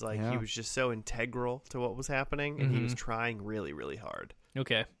because like he Yeah. was just so integral to what was happening, and he was trying really, really hard.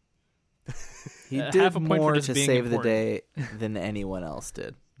 okay. He half did a point for more just to being save important. the day than anyone else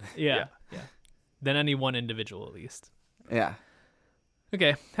did. Yeah. Than any one individual, at least. Yeah.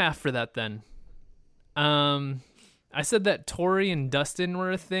 Okay, half for that then. I said that Tori and Dustin were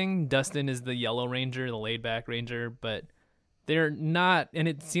a thing. Dustin is the yellow ranger, the laid back ranger, but they're not, and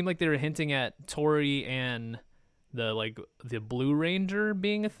it seemed like they were hinting at Tori and the blue ranger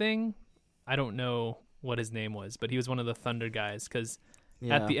being a thing. I don't know what his name was, but he was one of the Thunder guys, because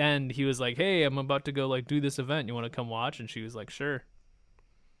at the end he was like, "Hey, I'm about to go like do this event. You want to come watch?" And she was like, "Sure."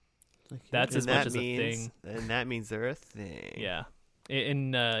 That's as and much that as means, a thing. and that means they're a thing. Yeah,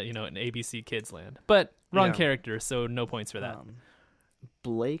 in in ABC Kids Land, but wrong Yeah. character, so no points for that.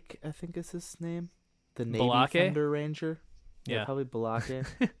 Blake, I think is his name. The Navy Balake? Thunder Ranger. Yeah. Probably Balake.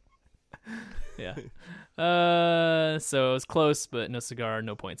 Yeah. So it was close, but no cigar,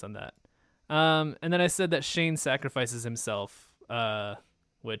 no points on that. And then I said that Shane sacrifices himself,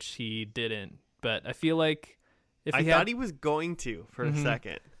 which he didn't. But I feel like if I thought he was going to for a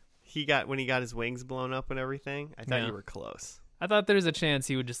second. When he got his wings blown up and everything, I thought you were close. I thought there was a chance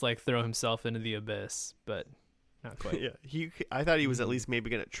he would just like throw himself into the abyss, but not quite. Yeah, I thought he was at least maybe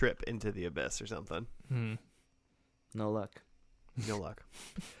going to trip into the abyss or something. No luck. No luck.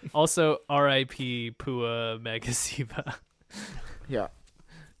 Also, R.I.P. Pua Magasiva. Yeah.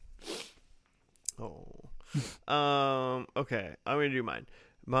 Oh. Okay, I'm going to do mine.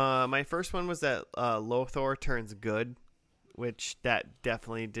 My first one was that Lothor turns good, which that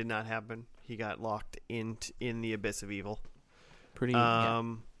definitely did not happen. He got locked in the abyss of evil. Pretty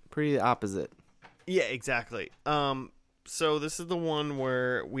opposite. Yeah, exactly. So this is the one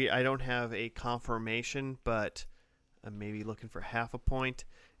where I don't have a confirmation, but I'm maybe looking for half a point.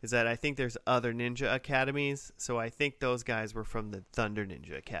 Is that I think there's other ninja academies, so I think those guys were from the Thunder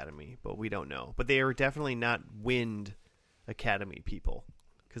Ninja Academy, but we don't know. But they were definitely not Wind Academy people,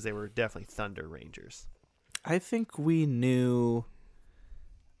 because they were definitely Thunder Rangers. I think we knew.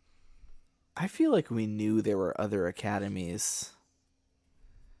 I feel like we knew there were other academies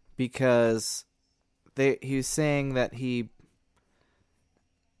because he was saying that he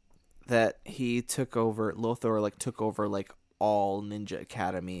took over. Lothor took over all ninja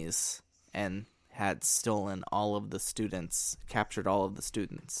academies and had stolen all of the students, captured all of the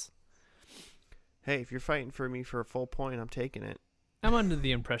students. Hey, if you're fighting for me for a full point, I'm taking it. I'm under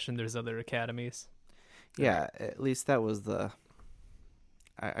the impression there's other academies. Yeah, at least that was the.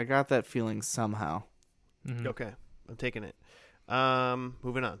 I got that feeling somehow. Mm-hmm. Okay, I'm taking it.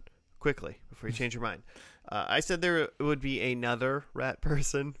 Moving on quickly before you change your mind. I said there would be another rat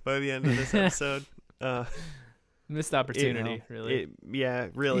person by the end of this episode. Missed opportunity, really.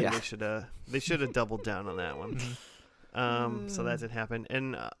 Really. Yeah. They should have doubled down on that one. So that did happen,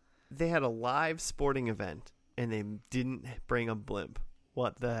 and they had a live sporting event, and they didn't bring a blimp.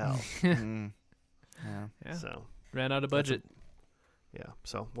 What the hell? Yeah. So ran out of budget.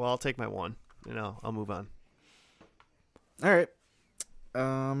 So I'll take my one, and I'll move on. All right.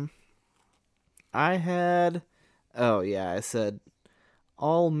 I said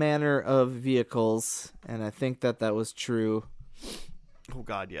all manner of vehicles, and I think that was true. Oh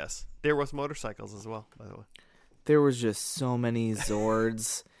God, yes. There was motorcycles as well, by the way. There was just so many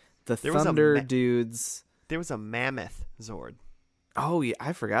Zords. The there Thunder dudes. There was a mammoth Zord. Oh yeah,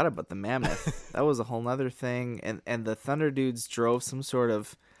 I forgot about the mammoth. That was a whole nother thing. And the Thunder dudes drove some sort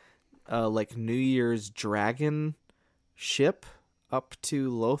of New Year's dragon ship up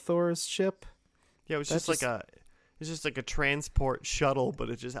to Lothor's ship. Yeah, it was just like a transport shuttle, but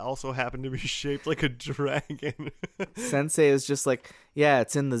it just also happened to be shaped like a dragon. Sensei is just like, yeah,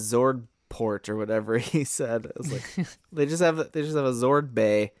 it's in the Zord port or whatever he said. It was like they just have a Zord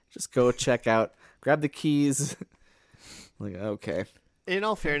bay. Just go check out, grab the keys. Like, okay. In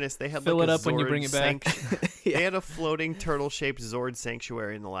all fairness, they had fill it up when you bring it back. Yeah. They had a floating turtle-shaped Zord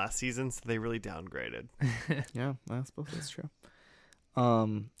sanctuary in the last season, so they really downgraded. Yeah, I suppose that's true.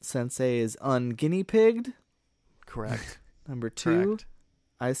 Sensei is un-guinea-pigged. Correct. Number 2, correct.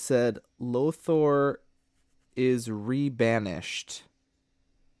 I said Lothor is re-banished,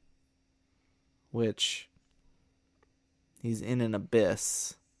 which he's in an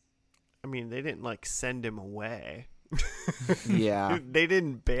abyss. I mean, they didn't send him away. Yeah. They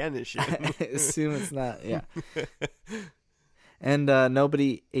didn't banish him. I assume it's not, yeah. And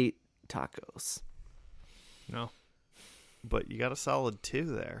nobody ate tacos. No. But you got a solid 2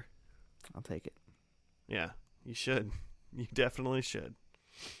 there. I'll take it. Yeah, you should. You definitely should.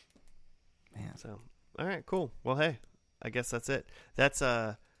 Man. So, all right, cool. Well, hey, I guess that's it. That's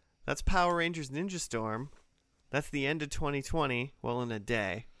Power Rangers Ninja Storm. That's the end of 2020. Well, in a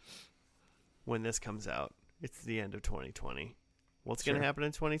day when this comes out. It's the end of 2020. What's going to happen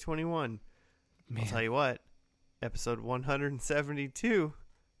in 2021? Man. I'll tell you what. Episode 172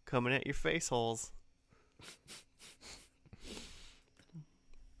 coming at your face holes.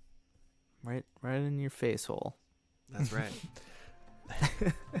 Right in your face hole. That's right.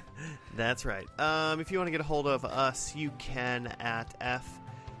 That's right. If you want to get a hold of us, you can at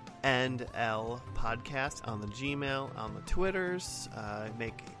F&L Podcast on the Gmail, on the Twitters.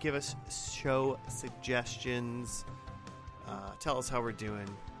 Give us show suggestions. Tell us how we're doing.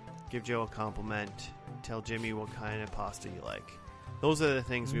 Give Joe a compliment. Tell Jimmy what kind of pasta you like. Those are the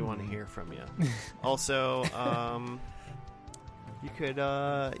things we want to hear from you. Also, you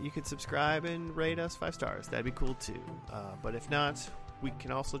could subscribe and rate us 5 stars. That'd be cool too. But if not, we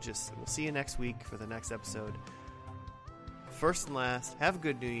can also we'll see you next week for the next episode. First and last, have a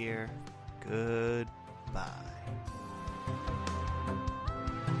good new year. Goodbye.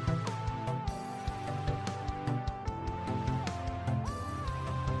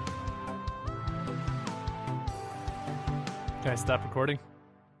 Can I stop recording?